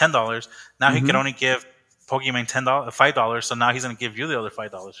Pokemon has $10. Now he can Hmm. only give Pokemon $5. So now he's gonna give you the other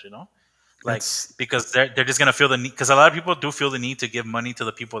 $5. Like, That's because they're just gonna feel the need, because a lot of people do feel the need to give money to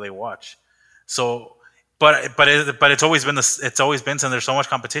the people they watch. So, but it's always been, since there's so much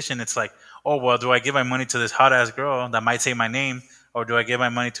competition. It's like, oh well, do I give my money to this hot ass girl that might say my name, or do I give my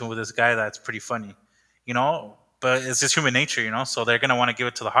money to this guy that's pretty funny, But it's just human nature, So they're gonna want to give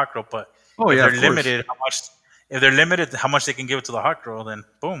it to the hot girl. But oh if yeah, they're of course. limited, how much they can give it to the hot girl, then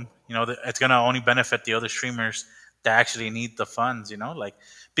boom, it's gonna only benefit the other streamers that actually need the funds, Like,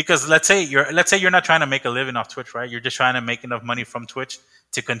 because let's say you're not trying to make a living off Twitch, right? You're just trying to make enough money from Twitch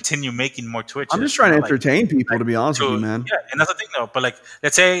to continue making more I'm just Twitches, trying to like, entertain people, to be honest with you, man. yeah, and that's the thing though. But like,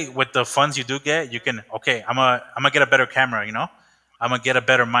 let's say with the funds you do get, you can, okay, I'm gonna get a better camera, I'm gonna get a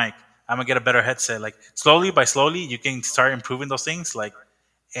better mic, I'm gonna get a better headset. Like, slowly by slowly, you can start improving those things. Like,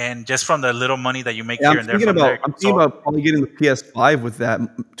 and just from the little money that you make Yeah, here and there from there. I'm thinking So about probably getting the PS5 with that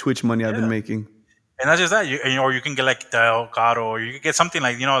Twitch money I've been yeah, making. and not just that, or you can get like the Elgato, or you could get something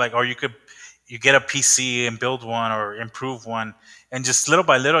like, like, or you get a PC and build one or improve one, and just little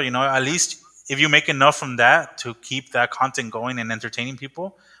by little, at least if you make enough from that to keep that content going and entertaining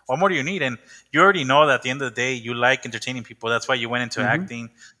people, what more do you need? And you already know that at the end of the day, you like entertaining people. That's why you went into Hmm. acting.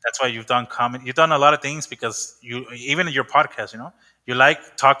 That's why you've done comedy. You've done a lot of things because even in your podcast, you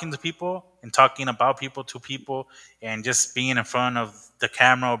like talking to people and talking about people to people and just being in front of the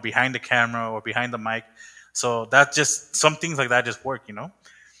camera or behind the camera or behind the mic. So that just, some things like that just work.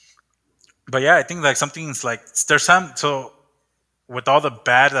 But yeah, I think like some things like there's some, so with all the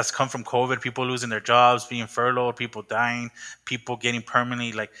bad that's come from COVID, people losing their jobs, being furloughed, people dying, people getting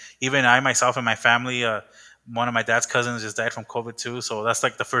permanently, like, even I myself and my family, one of my dad's cousins just died from COVID too. So that's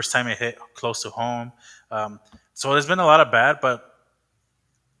like the first time it hit close to home. So there's been a lot of bad, but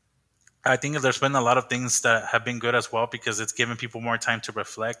I think there's been a lot of things that have been good as well because it's given people more time to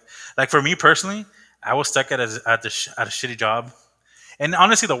reflect. Like, for me personally, I was stuck at a shitty job, and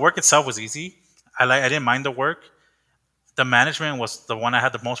honestly, the work itself was easy. I didn't mind the work. the management was the one I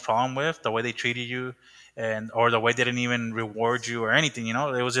had the most problem with. The way they treated you, and or the way they didn't even reward you or anything.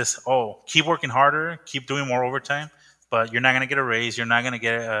 It was just, keep working harder, keep doing more overtime, but you're not gonna get a raise. You're not gonna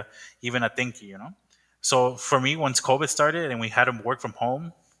get even a thank you. So for me, once COVID started and we had to work from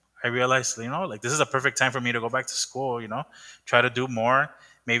home, I realized, like this is a perfect time for me to go back to school. Try to do more,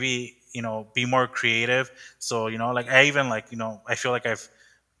 maybe be more creative. So like I even like I feel like I've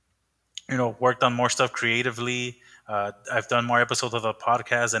worked on more stuff creatively. I've done more episodes of the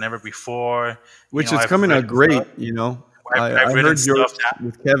podcast than ever before. Which is I've coming out written stuff. great. You know, I've, I I've written heard yours stuff now,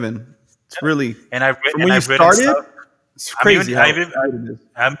 with Kevin. It's really from and when you I've written started. stuff. It's I'm even crazy how I've, even- good it is.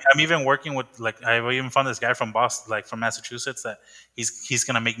 I'm even working with, like, I've even found this guy from Boston, like from Massachusetts, that he's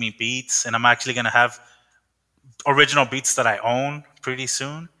gonna make me beats, and I'm actually gonna have original beats that I own pretty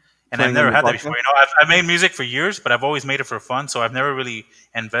soon. And I've Playing on never your had that before. podcast. I've made music for years, but I've always made it for fun. So I've never really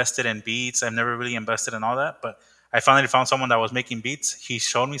invested in beats. I've never really invested in all that. But I finally found someone that was making beats. He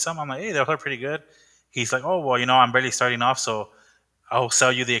showed me some. I'm like, hey, those are pretty good. He's like, oh, well, I'm barely starting off, so I'll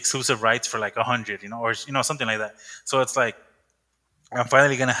sell you the exclusive rights for like 100, or something like that. So it's like I'm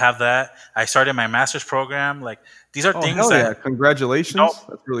finally gonna have that. I started my master's program. Like, these are Oh things hell yeah! that you know, Congratulations.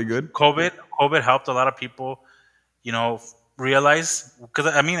 That's really good. COVID helped a lot of people, you know, realize, because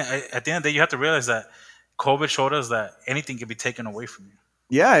I mean, at the end of the day, you have to realize that COVID showed us that anything can be taken away from you,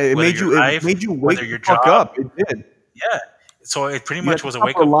 Yeah, it whether made your you it life, made you whether wake the your fuck job. up. It did. Yeah. So it pretty You have much to was a stop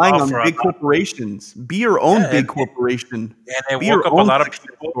wake up relying call on for a big lot. corporations. Be your own Yeah, big corporation. and it Be your woke up a own lot of success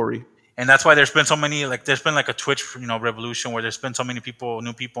people. story. And that's why there's been so many, like, there's been like a Twitch, revolution, where there's been so many people,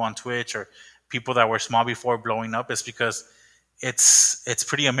 new people on Twitch, or people that were small before blowing up. Is because it's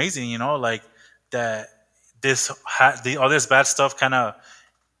pretty amazing, like that all this bad stuff kind of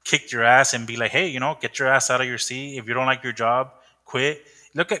kicked your ass and be like, hey, get your ass out of your seat. If you don't like your job, quit.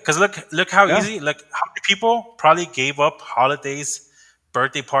 Look how Yeah. easy. Look how many people probably gave up holidays,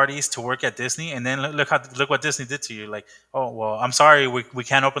 birthday parties to work at Disney, and then look what Disney did to you. Like, oh well, I'm sorry, we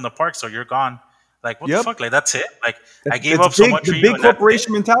can't open the park, so you're gone. Like, what the Yep. fuck? Like, that's it. Like, I gave It's up so big, much the for you, big and that's it.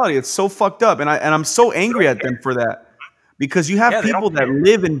 corporation mentality. It's so fucked up, and I'm so They angry don't at care. them for that because you have Yeah, they don't people that care.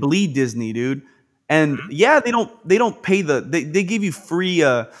 live and bleed Disney, dude. And Mhm. yeah, they don't pay they give you free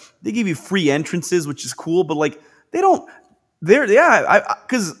they give you free entrances, which is cool, but like they don't they're yeah I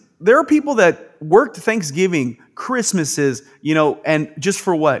because there are people that worked Thanksgiving, Christmases, and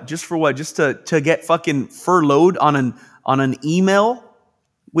just to get fucking furloughed on an email,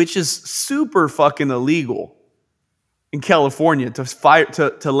 which is super fucking illegal in California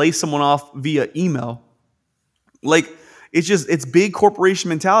to lay someone off via email. Like it's big corporation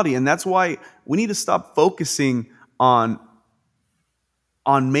mentality, and that's why we need to stop focusing on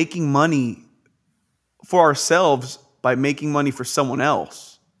making money for ourselves by making money for someone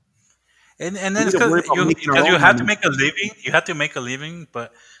else. And We then need it's to because worry about making our you own have to money. make a living. You have to make a living,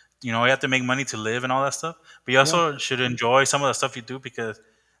 but you have to make money to live and all that stuff. But you Yeah. also should enjoy some of the stuff you do, because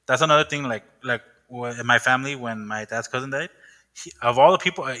that's another thing. Like in my family, when my dad's cousin died, of all the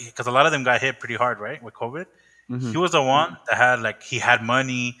people, because a lot of them got hit pretty hard, right, with COVID. Hmm. He was the one that he had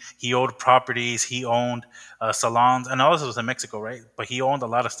money, he owed properties, he owned salons, and all this was in Mexico, right? But he owned a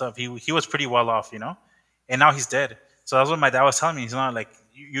lot of stuff. He was pretty well off, and now he's dead. So that's what my dad was telling me. He's not like,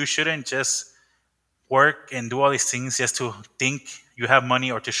 you shouldn't just work and do all these things just to think you have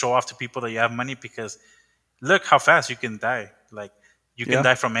money, or to show off to people that you have money, because look how fast you can die. Like, you can Yeah.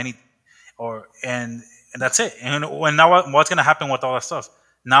 die from anything, and that's it. And now what's gonna happen with all that stuff?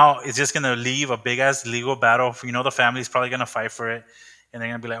 Now it's just gonna leave a big ass legal battle. The family's probably gonna fight for it, and they're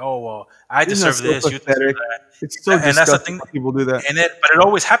gonna be like, "Oh well, I Isn't that deserve so this. You deserve pathetic? that." It's so And that's the disgusting thing. when people do that. But it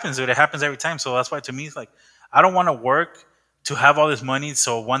always happens, dude. It happens every time. So that's why, to me, it's like, I don't want to work to have all this money.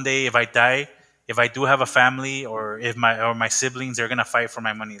 So one day, if I die, if I do have a family, or if my siblings are gonna fight for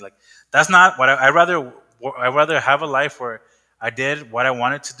my money, like, that's not what I rather have a life where I did what I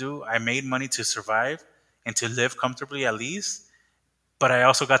wanted to do. I made money to survive and to live comfortably, at least. But I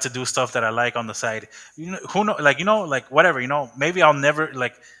also got to do stuff that I like on the side. Who know? Like whatever. Maybe I'll never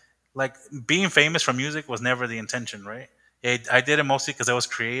like being famous for music was never the intention, right? I did it mostly because I was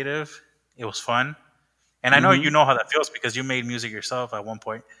creative. It was fun, and I know Hmm. you know how that feels, because you made music yourself at one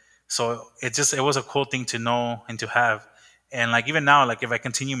point. So it was a cool thing to know and to have. And like, even now, like, if I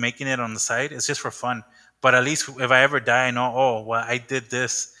continue making it on the side, it's just for fun. But at least if I ever die, I know, oh well, I did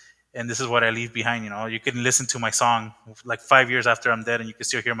this, and this is what I leave behind. You can listen to my song like 5 years after I'm dead, and you can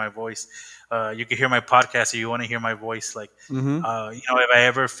still hear my voice. You can hear my podcast if you want to hear my voice. Like, Hmm. if I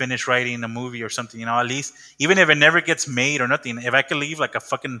ever finish writing a movie or something, at least, even if it never gets made or nothing, if I could leave like a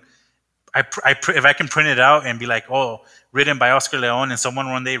fucking, if I can print it out and be like, oh, written by Oscar Leon, and someone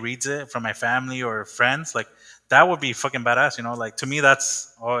one day reads it from my family or friends, like, that would be fucking badass. You know, like to me,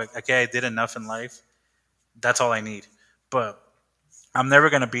 that's okay. I did enough in life. That's all I need. But I'm never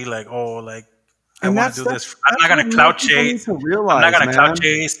gonna be like, oh, like I And want to do that's this. I'm not what gonna more clout people need chase. to I'm not realize, gonna clout man.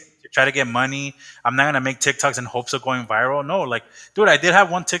 chase to try to get money. I'm not gonna make TikToks in hopes of going viral. No, like, dude, I did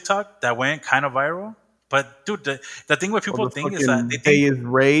have one TikTok that went kind of viral. But dude, the thing what Or people the think is that they fucking think, Bay is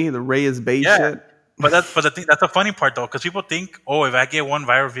Ray, the Ray is Bay yeah. shit. But the thing that's the funny part though, because people think, oh, if I get one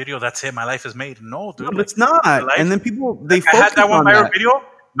viral video, that's it, my life is made. No, No, dude, but like it's not. my life. And then people they Like I had focus that one on viral that. video.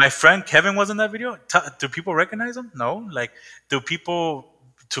 My friend Kevin was in that video. Do people recognize him? No. Like, do people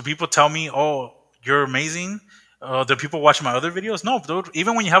tell me, "Oh, you're amazing"? Do people watch my other videos? No, dude.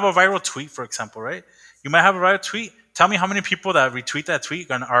 Even when you have a viral tweet, for example, right? You might have a viral tweet. Tell me how many people that retweet that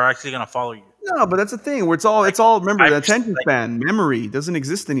tweet are actually gonna follow you. No, but that's the thing where Like it's all remember the 5%. attention Like, span, memory doesn't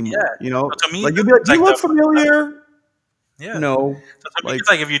exist yeah. anymore. You know, So to me, like you'll be like, it's "Do you like look the familiar?" yeah. No, So to me, like it's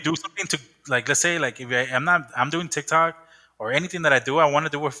like if you do something to, like, let's say like if I'm doing TikTok or anything that I do, I want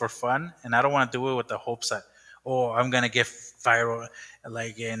to do it for fun, and I don't want to do it with the hopes that, oh, I'm gonna get viral,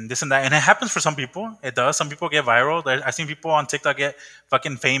 like, and this and that. And it happens for some people. It does. Some people get viral. I've seen people on TikTok get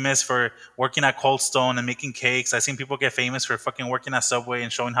fucking famous for working at Cold Stone and making cakes. I've seen people get famous for fucking working at Subway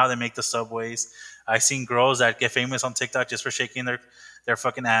and showing how they make the subways. I've seen girls that get famous on TikTok just for shaking their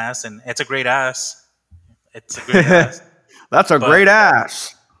fucking ass, and it's a great ass. It's a great ass. that's a But great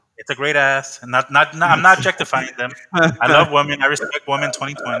ass. it's a great ass, and not I'm not objectifying them. I love women. I respect women.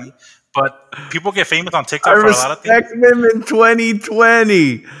 2020, but people get famous on I TikTok for a lot of things. respect women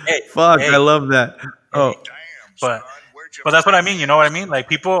 2020. Hey, Fuck, I hey, love that. Oh, hey. But that's what I mean. You know what I mean? Like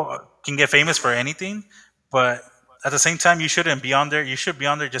people can get famous for anything, but at the same time, you shouldn't be on there. You should be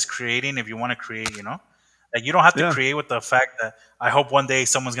on there just creating if you want to create. You know, like you don't have to yeah. create with the fact that I hope one day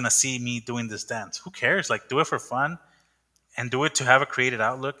someone's gonna see me doing this dance. Who cares? Like do it for fun and do it to have a creative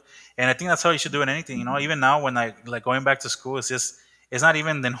outlook. And I think that's how you should do in anything. You know, even now when I like going back to school, it's not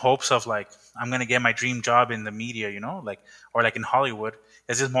even in hopes of like I'm gonna get my dream job in the media, you know, like or like in Hollywood.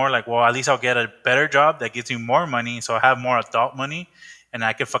 It's just more like, well, at least I'll get a better job that gives me more money, so I have more adult money, and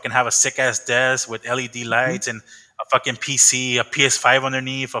I can fucking have a sick ass desk with LED lights and a fucking PC, a PS5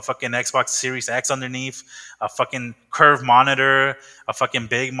 underneath, a fucking Xbox Series X underneath, a fucking curved monitor, a fucking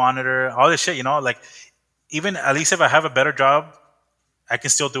big monitor, all this shit, you know, like even at least if I have a better job, I can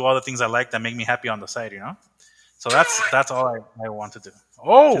still do all the things I like that make me happy on the side, you know? So that's all I want to do.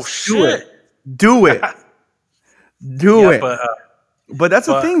 Oh, Just do shit. it. Do it. Do Yeah, it. But that's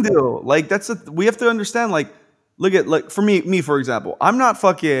the but- thing, though. Like we have to understand. Like, look at like for me for example, I'm not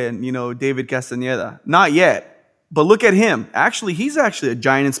fucking David Castaneda, not yet. But look at him. Actually, he's actually a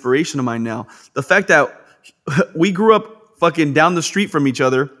giant inspiration of mine now. The fact that we grew up fucking down the street from each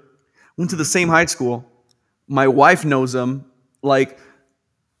other, went to the same high school. My wife knows him. Like,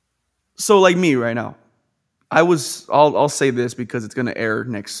 so like me right now. I'll say this because it's gonna air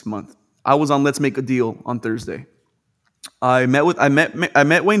next month. I was on Let's Make a Deal on Thursday. I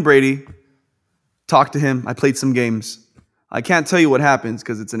met Wayne Brady, talked to him. I played some games. I can't tell you what happens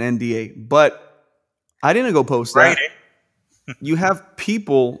because it's an NDA, but I didn't go post that. Right. You have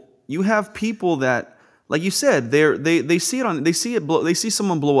people that, like you said, they see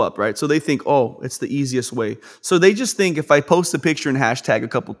someone blow up, right? So they think, oh, it's the easiest way. So they just think if I post a picture and hashtag a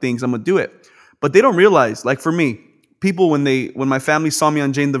couple things, I'm gonna do it. But they don't realize, like for me, people when my family saw me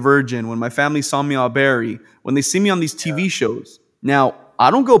on Jane the Virgin, when my family saw me on Barry, when they see me on these TV shows. Now, I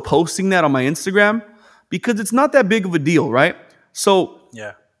don't go posting that on my Instagram because it's not that big of a deal, right? So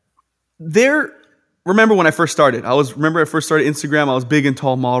Yeah. remember when I first started? I first started Instagram, I was big and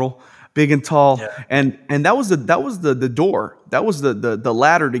tall model, big and tall. Yeah. And that was the door. That was the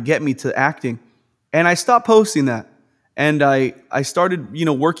ladder to get me to acting. And I stopped posting that. And I started,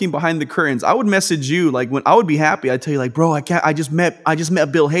 working behind the curtains. I would message you like when I would be happy. I'd tell you like, bro, I just met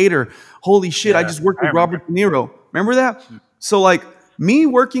Bill Hader. Holy shit, I Yeah, just worked I with Robert De Niro. Remember that? So like me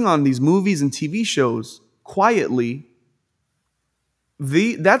working on these movies and TV shows quietly,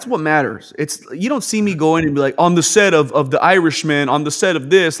 that's what matters. You don't see me going and be like on the set of The Irishman, on the set of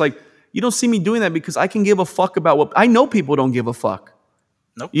this. Like you don't see me doing that because I can give a fuck about what I know. People don't give a fuck.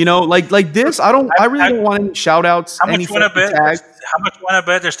 Nope. Like this. I really don't want any shout outs. How much Any you want to fucking bet? tags. How much you want to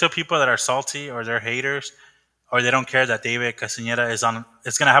bet? There's still people that are salty or they're haters or they don't care that David Castaneda is on.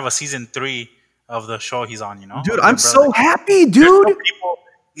 It's gonna have a season 3 of the show he's on. You know, Dude, of I'm Big so Brother. happy, There's dude. still people,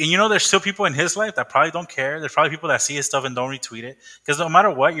 and there's still people in his life that probably don't care. There's probably people that see his stuff and don't retweet it because no matter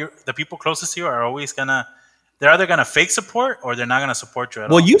what, the people closest to you are always gonna they're either gonna fake support or they're not gonna support you at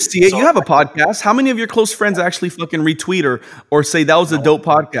Well, all. you see it. So You have a podcast. How many of your close friends actually fucking retweet or say that was a dope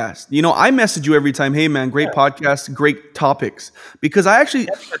podcast? You know, I message you every time. Hey, man, great podcast, great topics. Because I actually,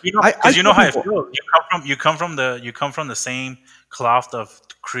 because you know tell how it people- feels. You come from the same cloth of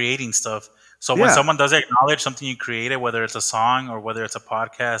creating stuff. So when Yeah. someone does acknowledge something you created, whether it's a song or whether it's a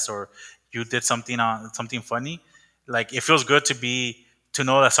podcast or you did something on something funny, like it feels good to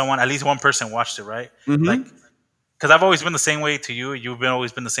know that someone, at least one person, watched it, right? Mhm. Like, because I've always been the same way to you. You've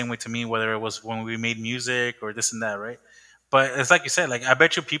always been the same way to me, whether it was when we made music or this and that, right? But it's like you said, like I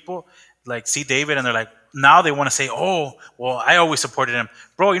bet you people like see David and they're like, now they want to say, oh, well, I always supported him,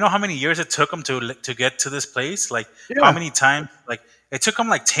 bro. You know how many years it took him to get to this place? Like Yeah. how many times? Like it took him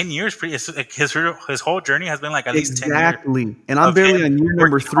like 10 years. It's like his whole journey has been like at least 10 years. Exactly. And I'm of barely him on year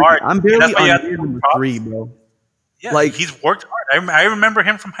number working 3. hard. I'm And barely that's why you on have to year give him number props. 3, bro. Yeah, Like- he's worked hard. I remember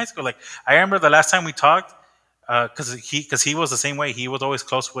him from high school. Like I remember the last time we talked, because he was the same way. He was always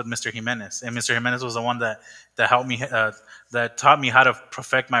close with Mr. Jimenez, and Mr. Jimenez was the one that helped me, that taught me how to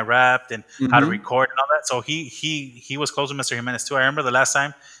perfect my rap and how to record and all that. So he was close with Mr. Jimenez too. I remember the last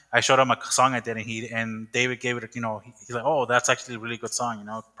time I showed him a song I did, and David gave it. You know, he's like, "Oh, that's actually a really good song." You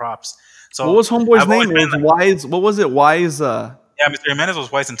know, props. So What was Homeboy's I've always name? It been was like- Wise. What was it? Wise. Yeah, Mr. Jimenez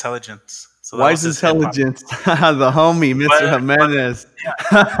was Wise Intelligence. So that Wise was his hip-hop. Intelligence. The homie, Mr. Jimenez.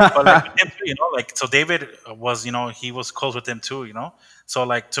 But like with him too, you know, like so David was, you know, he was close with him too, you know. So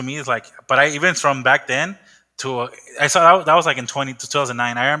like to me, it's like, but I even from back then to I saw that was like in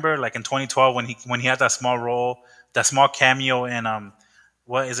 2009. I remember like in 2012 when he had that small role, that small cameo in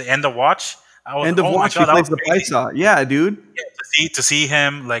what is it, End of Watch? I was, End of oh my Watch. He God, that plays was the crazy. Paisa. Yeah, dude. Yeah, to see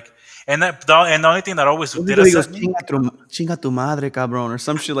him like, and the only thing that always did He goes, upset me. chinga tu madre, cabrón, or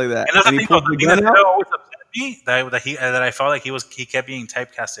some shit like that. And that's And the he thing, though, pulls the the thing that gun out. always upset me that I felt like he kept being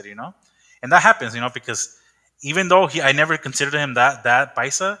typecasted, you know, and that happens, you know, because even though I never considered him that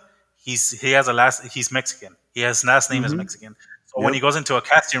paisa, he's Mexican. His last name is Mexican. So when he goes into a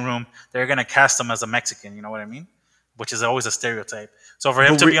casting room, they're gonna cast him as a Mexican. You know what I mean? Which is always a stereotype. So for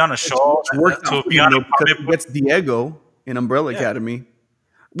him to be on a show, Worked to out for be him, on though, a because comic he book, gets Diego in Umbrella Academy.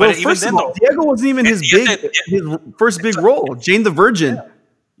 But Well, even first then, of all, though- Diego wasn't even his his first big role. Jane the Virgin,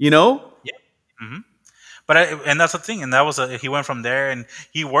 you know? But and that's the thing, and that was he went from there, and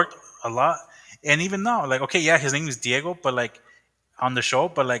he worked a lot. And even now, like, okay, yeah, his name is Diego, but like on the show,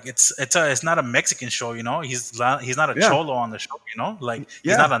 but like it's not a Mexican show, you know. He's not a Yeah. cholo on the show, you know. Like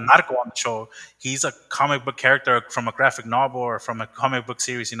he's Yeah. not a narco on the show. He's a comic book character from a graphic novel or from a comic book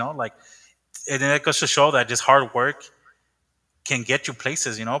series, you know. Like, and it goes to show that just hard work can get you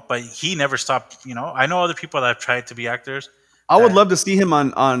places, you know. But he never stopped, you know. I know other people that have tried to be actors. I would that- love to see him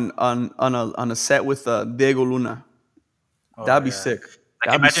on a set with Diego Luna. Oh, That'd be yeah. sick.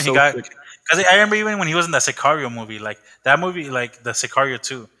 Like, That'd be imagine so he got, sick. because I remember even when he was in the Sicario movie, like that movie, like the Sicario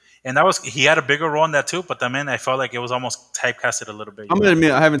 2, and he had a bigger role in that too. But then I felt like it was almost typecasted a little bit. I'm gonna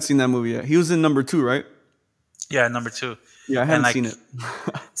admit I haven't seen that movie yet. He was in number 2, right? Yeah, number 2. Yeah, I haven't like, seen it.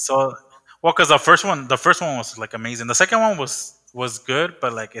 So, well, because the first one was like amazing. The second one was good,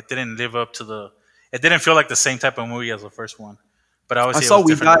 but like it didn't live up to it didn't feel like the same type of movie as the first one. But I obviously, saw it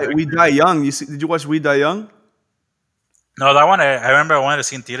was different. We Die Young. Did you watch We Die Young? No, that one I remember I wanted to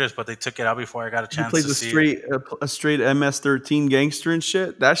see in theaters, but they took it out before I got a He chance plays to a see straight a straight MS-13 gangster and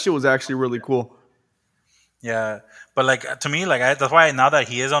shit. That shit was actually really cool. Yeah, but like to me, like that's why now that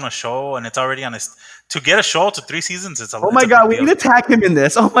he is on a show and it's already on his to get a show to 3 seasons, it's a Oh my it's a god, big we deal. need to tag him in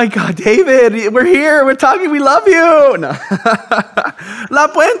this. Oh my god, David, we're here. We're talking. We love you. No. La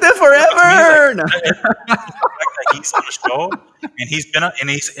Puente forever. No. The fact that he's on the show and he's been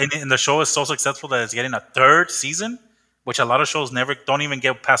and the show is so successful that it's getting a 3rd season, which a lot of shows don't even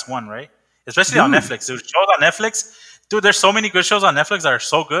get past 1, right? Especially on Dude. Netflix. Dude, shows on Netflix, dude, there's so many good shows on Netflix that are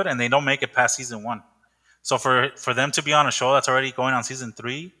so good and they don't make it past season 1. So for them to be on a show that's already going on season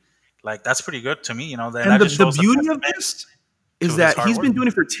 3, like that's pretty good to me, you know. And the beauty of this is that he's been doing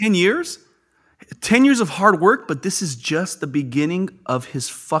it for 10 years. 10 years of hard work, but this is just the beginning of his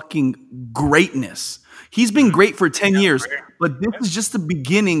fucking greatness. He's been great for 10 years, but this is just the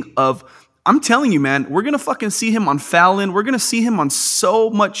beginning of, I'm telling you, man, we're going to fucking see him on Fallon. We're going to see him on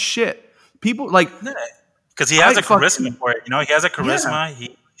so much shit. People like, because he has I a charisma fucking- for it, you know. He has a charisma.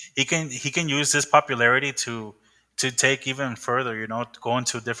 He can use his popularity to take even further, you know, to go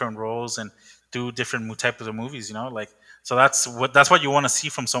into different roles and do different types of movies, you know. Like, so that's what you want to see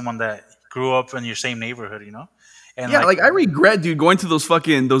from someone that grew up in your same neighborhood, you know. And yeah, like I regret, dude, going to those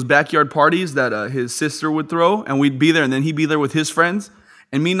backyard parties that his sister would throw, and we'd be there, and then he'd be there with his friends,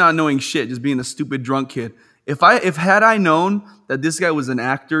 and me not knowing shit, just being a stupid drunk kid. If had I known that this guy was an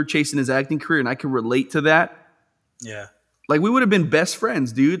actor chasing his acting career, and I could relate to that, Yeah. Like we would have been best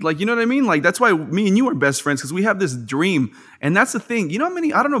friends, dude. Like you know what I mean? Like that's why me and you are best friends because we have this dream. And that's the thing. You know how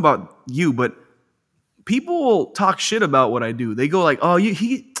many? I don't know about you, but people talk shit about what I do. They go like, "Oh,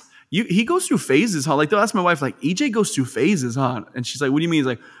 he goes through phases, huh?" Like they'll ask my wife, like, "EJ goes through phases, huh?" And she's like, "What do you mean?" He's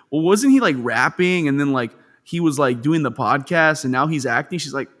like, "Well, wasn't he like rapping and then like he was like doing the podcast and now he's acting?"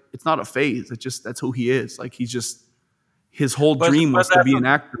 She's like, "It's not a phase. It's just that's who he is. Like he's just his whole dream But was to be an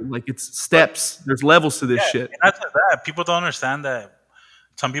actor. Like it's but steps. There's levels to this yeah, shit." and not just that. People don't understand that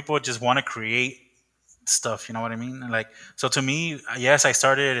some people just want to create stuff. You know what I mean? Like, so to me, yes, I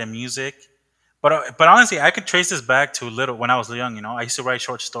started in music, but honestly, I could trace this back to little when I was young. You know, I used to write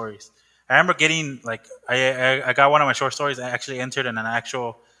short stories. I remember getting like I got one of my short stories. I actually entered in an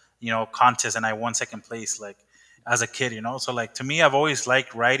actual contest and I won second place. Like as a kid, So like to me, I've always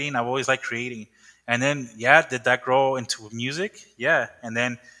liked writing. I've always liked creating. And then yeah, did that grow into music? Yeah, and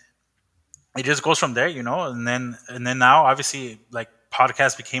then it just goes from there. And then now obviously like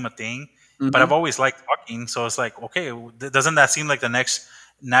podcast became a thing, but I've Mhm. always liked talking, so it's like okay, doesn't that seem like the next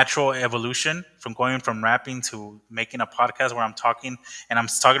natural evolution from going from rapping to making a podcast where I'm talking and I'm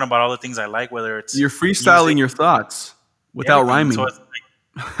talking about all the things I like, whether it's You're music, freestyling your thoughts without everything. So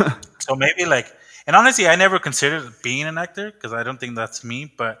rhyming. it's so maybe like, and honestly, I never considered being an actor because I don't think that's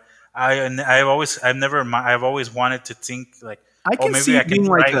me. But I've always wanted to think like, I oh, can maybe see I it can being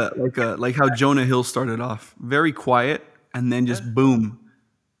write. like how Jonah Hill started off, very quiet, and then Yeah. just boom,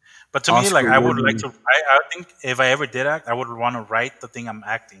 But to me, like Oscar I would award like winner. to. I think if I ever did act, I would want to write the thing I'm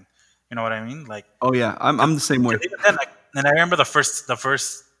acting. You know what I mean? Like, Oh yeah, I'm the same way. because even then, like, and I remember the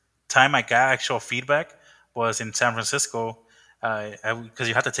first time I got actual feedback was in San Francisco, because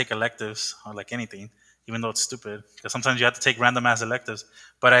you have to take electives or like anything, even though it's stupid. Because sometimes you have to take random ass electives.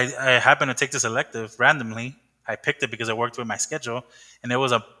 But I happened to take this elective randomly. I picked it because it worked with my schedule, and it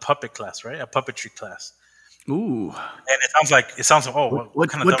was a puppet class, right? A puppetry class. Ooh, And it sounds like, oh, what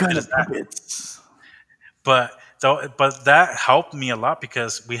kind of what dumb kind shit of is that? puppets? But that helped me a lot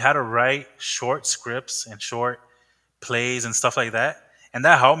because we had to write short scripts and short plays and stuff like that, and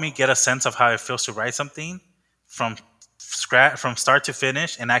that helped me get a sense of how it feels to write something from scratch, from start to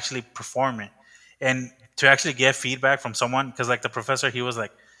finish, and actually perform it, and to actually get feedback from someone. Because like the professor, he was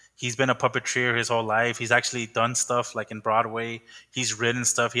like, he's been a puppeteer his whole life. He's actually done stuff like in Broadway. He's written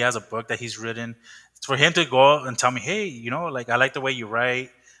stuff. He has a book that he's written. For him to go and tell me, hey, like I like the way you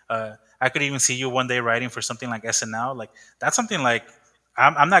write. I could even see you one day writing for something like SNL. Like that's something like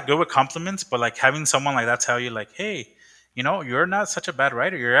I'm not good with compliments, but like having someone like that tell you like, hey, you're not such a bad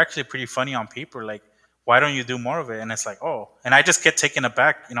writer. You're actually pretty funny on paper. Like, why don't you do more of it? And it's like, oh, and I just get taken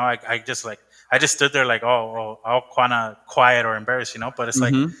aback. I just stood there like, I'll kind of quiet or embarrassed. But it's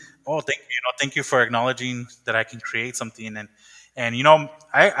like, Mm-hmm. oh, thank you for acknowledging that I can create something. And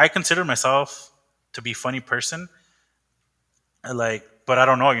I consider myself to be a funny person. Like, but I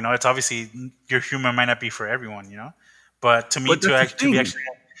don't know. It's obviously your humor might not be for everyone. But to me, But that's the to be thing.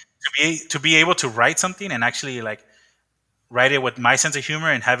 actually to be able to write something and actually like write it with my sense of humor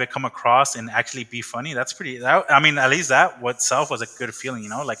and have it come across and actually be funny, that's pretty I mean, at least that what self was a good feeling.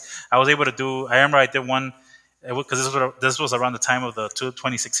 Like I was able to do. I remember I did one because this was around the time of the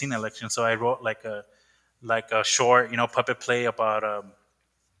 2016 election, so I wrote like a short puppet play about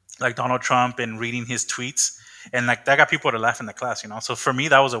like Donald Trump and reading his tweets, and like that got people to laugh in the class. So for me,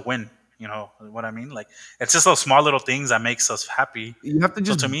 that was a win. You know what I mean? Like it's just those small little things that makes us happy. You have to So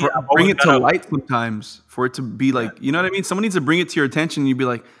just to me, I've bring always it got to to. light sometimes for it to be Yeah, like, you know what I mean? Someone needs to bring it to your attention. And you'd be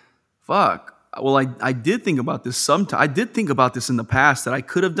like, fuck. Well, I did think about this sometime. I did think about this in the past that I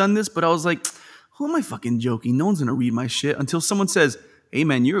could have done this, but I was like, who am I fucking joking? No one's gonna read my shit until someone says, hey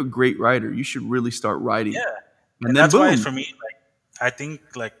man, you're a great writer. You should really start writing. yeah, And and then that's why boom. for me, like I think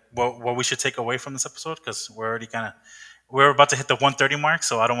like what we should take away from this episode, because we're about to hit the 130 mark,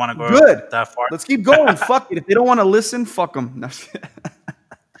 so I don't want to go Good. that far. Let's keep going. Fuck it. If they don't want to listen, fuck them.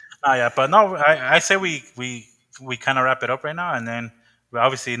 Yeah, but no, I say we kind of wrap it up right now, and then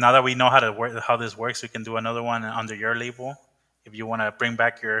obviously now that we know how this works, we can do another one under your label if you want to bring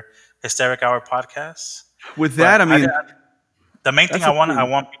back your Hysteric Hour podcast. With But that, I mean, the main thing that's I the want I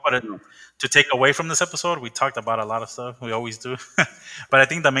thing. want people to take away from this episode. We talked about a lot of stuff. We always do, but I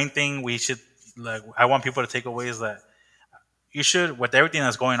think the main thing we should like I want people to take away is that you should, with everything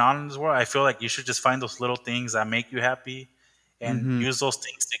that's going on in this world, I feel like you should just find those little things that make you happy and Mm-hmm. use those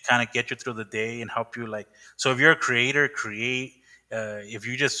things to kind of get you through the day and help you. Like, so if you're a creator, create. If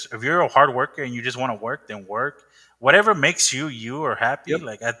you're a hard worker and you just want to work, then work. Whatever makes you or happy, Yep.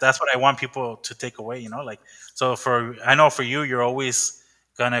 like that's what I want people to take away. Like so I know for you, you're always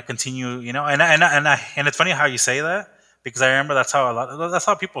gonna continue. And it's funny how you say that because I remember that's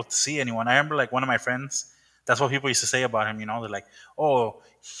how people see anyone. I remember like one of my friends That's what people used to say about him. They're like, oh,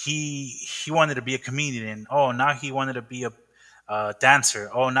 he wanted to be a comedian. Oh, now he wanted to be a dancer.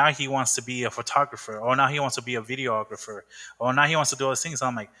 Oh, now he wants to be a photographer. Oh, now he wants to be a videographer. Oh, now he wants to do all those things.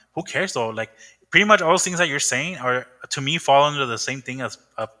 I'm like, who cares though? Like, pretty much all those things that you're saying are, to me, fall under the same thing as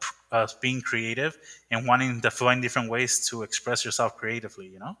being creative and wanting to find different ways to express yourself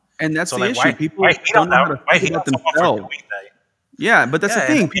creatively. And that's So the like, issue. why People hate on don't know how that? to Why think hate about on someone for themselves. doing that? Yeah, but that's the Yeah,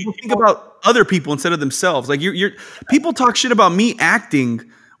 and thing. then People think people. about other people instead of themselves. Like you're people talk shit about me acting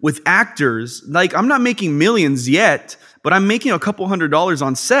with actors. Like I'm not making millions yet, but I'm making a couple $100s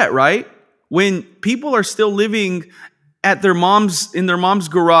on set, right? When people are still living at their mom's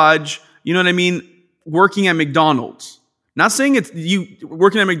garage, you know what I mean, working at McDonald's. Not saying it's you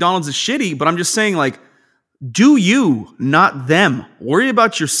working at McDonald's is shitty, but I'm just saying like do you, not them. Worry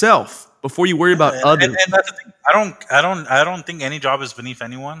about yourself before you worry Yeah, about others. and that's the thing. I don't think any job is beneath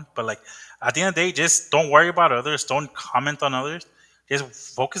anyone. But like at the end of the day, just don't worry about others. Don't comment on others.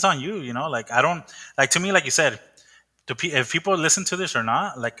 Just focus on you. Like I don't like, to me, like you said, if people listen to this or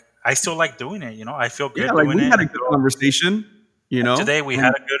not, like I still like doing it. I feel Yeah, good like doing we it. had I a good feel conversation, you like know? today we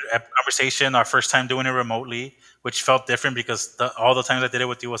had And a good conversation. Our first time doing it remotely, which felt different because all the times I did it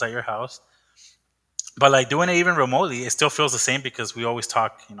with you was at your house. But like doing it even remotely, it still feels the same because we always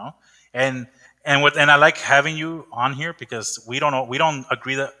talk, and and I like having you on here because we don't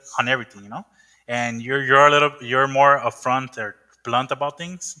agree on everything, and you're more upfront or blunt about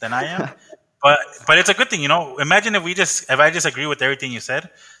things than I am, but it's a good thing, Imagine if I just agree with everything you said,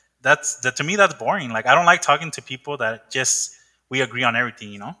 that to me that's boring. Like I don't like talking to people that just we agree on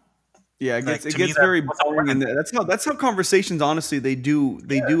everything, yeah, Like it to me gets that very what's the boring, point? and that's how conversations. Honestly, they do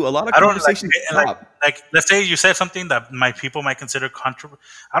a lot of I don't like conversations like stop. like let's say you said something that my people might consider controversial.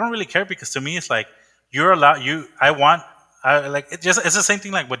 I don't really care because to me it's like you're allowed. I like it's the same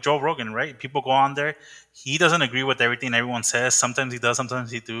thing like with Joe Rogan, right? People go on there. He doesn't agree with everything everyone says. Sometimes he does.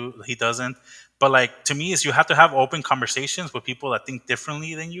 Sometimes he doesn't. But like to me, is you have to have open conversations with people that think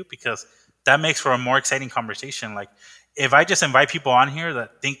differently than you because that makes for a more exciting conversation. Like if I just invite people on here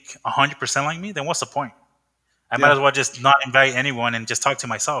that think 100% like me, then what's the point? I might Yeah. as well just not invite anyone and just talk to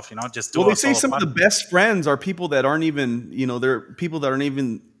myself, just Well, do they a say solo some of the podcast. best friends are people that aren't even, they're people that aren't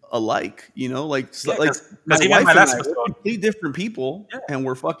even alike. Yeah, Like my because even my wife and last I, we're episode, complete different people, yeah, and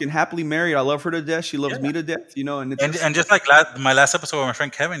we're fucking happily married. I love her to death. She loves yeah. me to death. And it's And just just like my last episode with my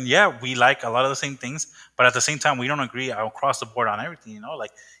friend Kevin, yeah, we like a lot of the same things, but at the same time, we don't agree across the board on everything.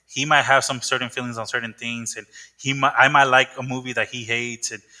 Like he might have some certain feelings on certain things, and I might like a movie that he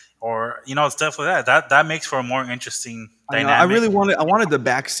hates, and or stuff like that. That makes for a more interesting I know. I dynamic. really wanted to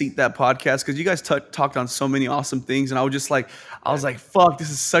backseat that podcast because you guys talked on so many awesome things, and I was just like, I was like, fuck, this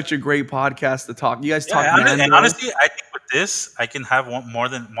is such a great podcast to talk. You guys talk Yeah, and Mando. honestly, I think with this, I can have more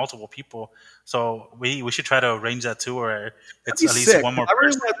than multiple people. So we should try to arrange that too, where That'd it's be at least sick. one more I really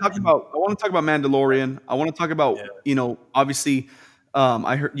person. want to talk And about. I want to talk about Mandalorian. I want to talk yeah, about, obviously,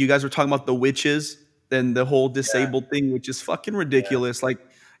 I heard you guys were talking about the witches and the whole yeah, disabled thing, which is fucking yeah, ridiculous. Like,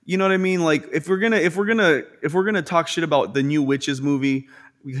 you know what I mean? Like, if we're gonna talk shit about the new witches movie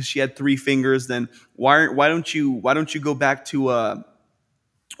because she had 3 fingers, then why don't you go back to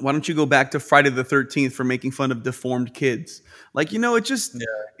Friday the 13th for making fun of deformed kids? Like, yeah, it's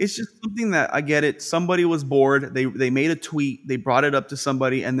just something that I get it. Somebody was bored. They made a tweet. They brought it up to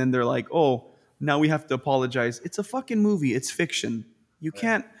somebody, and then they're like, "Oh, now we have to apologize." It's a fucking movie. It's fiction. You yeah.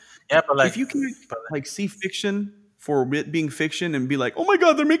 can't Yeah, if you can but like see fiction for it being fiction and be like, "Oh my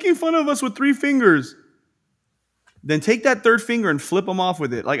god, they're making fun of us with 3 fingers." Then take that third finger and flip them off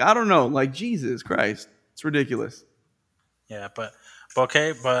with it. Like, I don't know. Like, Jesus Christ, it's ridiculous. yeah, but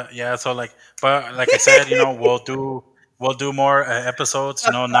okay, but yeah, so but like I said, we'll do more episodes.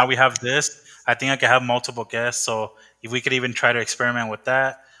 Now we have this. I think I can have multiple guests, so if we could even try to experiment with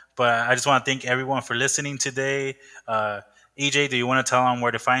that. But I just want to thank everyone for listening today. EJ, do you want to tell them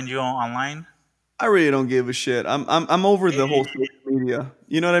where to find you online? I really don't give a shit. I'm over the whole social media.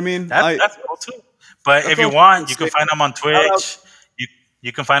 You know what I mean? That's cool too. But That's if all you I'm trying want, to you can say. find him on Shout out. Twitch.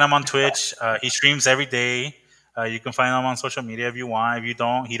 You can find him on Twitch. He streams every day. You can find him on social media if you want. If you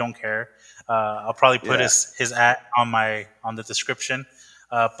don't, he don't care. I'll probably put Yeah, his at on the description.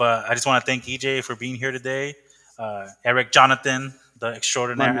 But I just want to thank EJ for being here today. Eric Jonathan, the my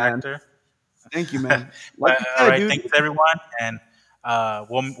extraordinary man. actor. Thank you, man. Like you All said, right, dude. thanks everyone, and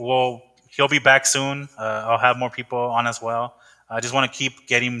he'll be back soon. I'll have more people on as well. I just want to keep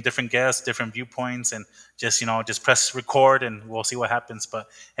getting different guests, different viewpoints, and just press record, and we'll see what happens. But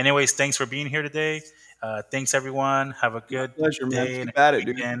anyways, thanks for being here today. Thanks everyone. Have a My good pleasure, man. day and a Keep at good it,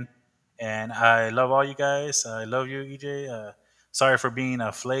 dude. weekend. And I love all you guys. I love you, EJ. Sorry for being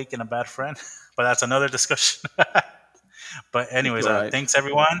a flake and a bad friend, but that's another discussion. But anyways, It's all right. thanks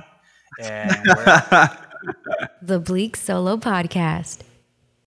everyone, and we're out. The Bleak Solo Podcast.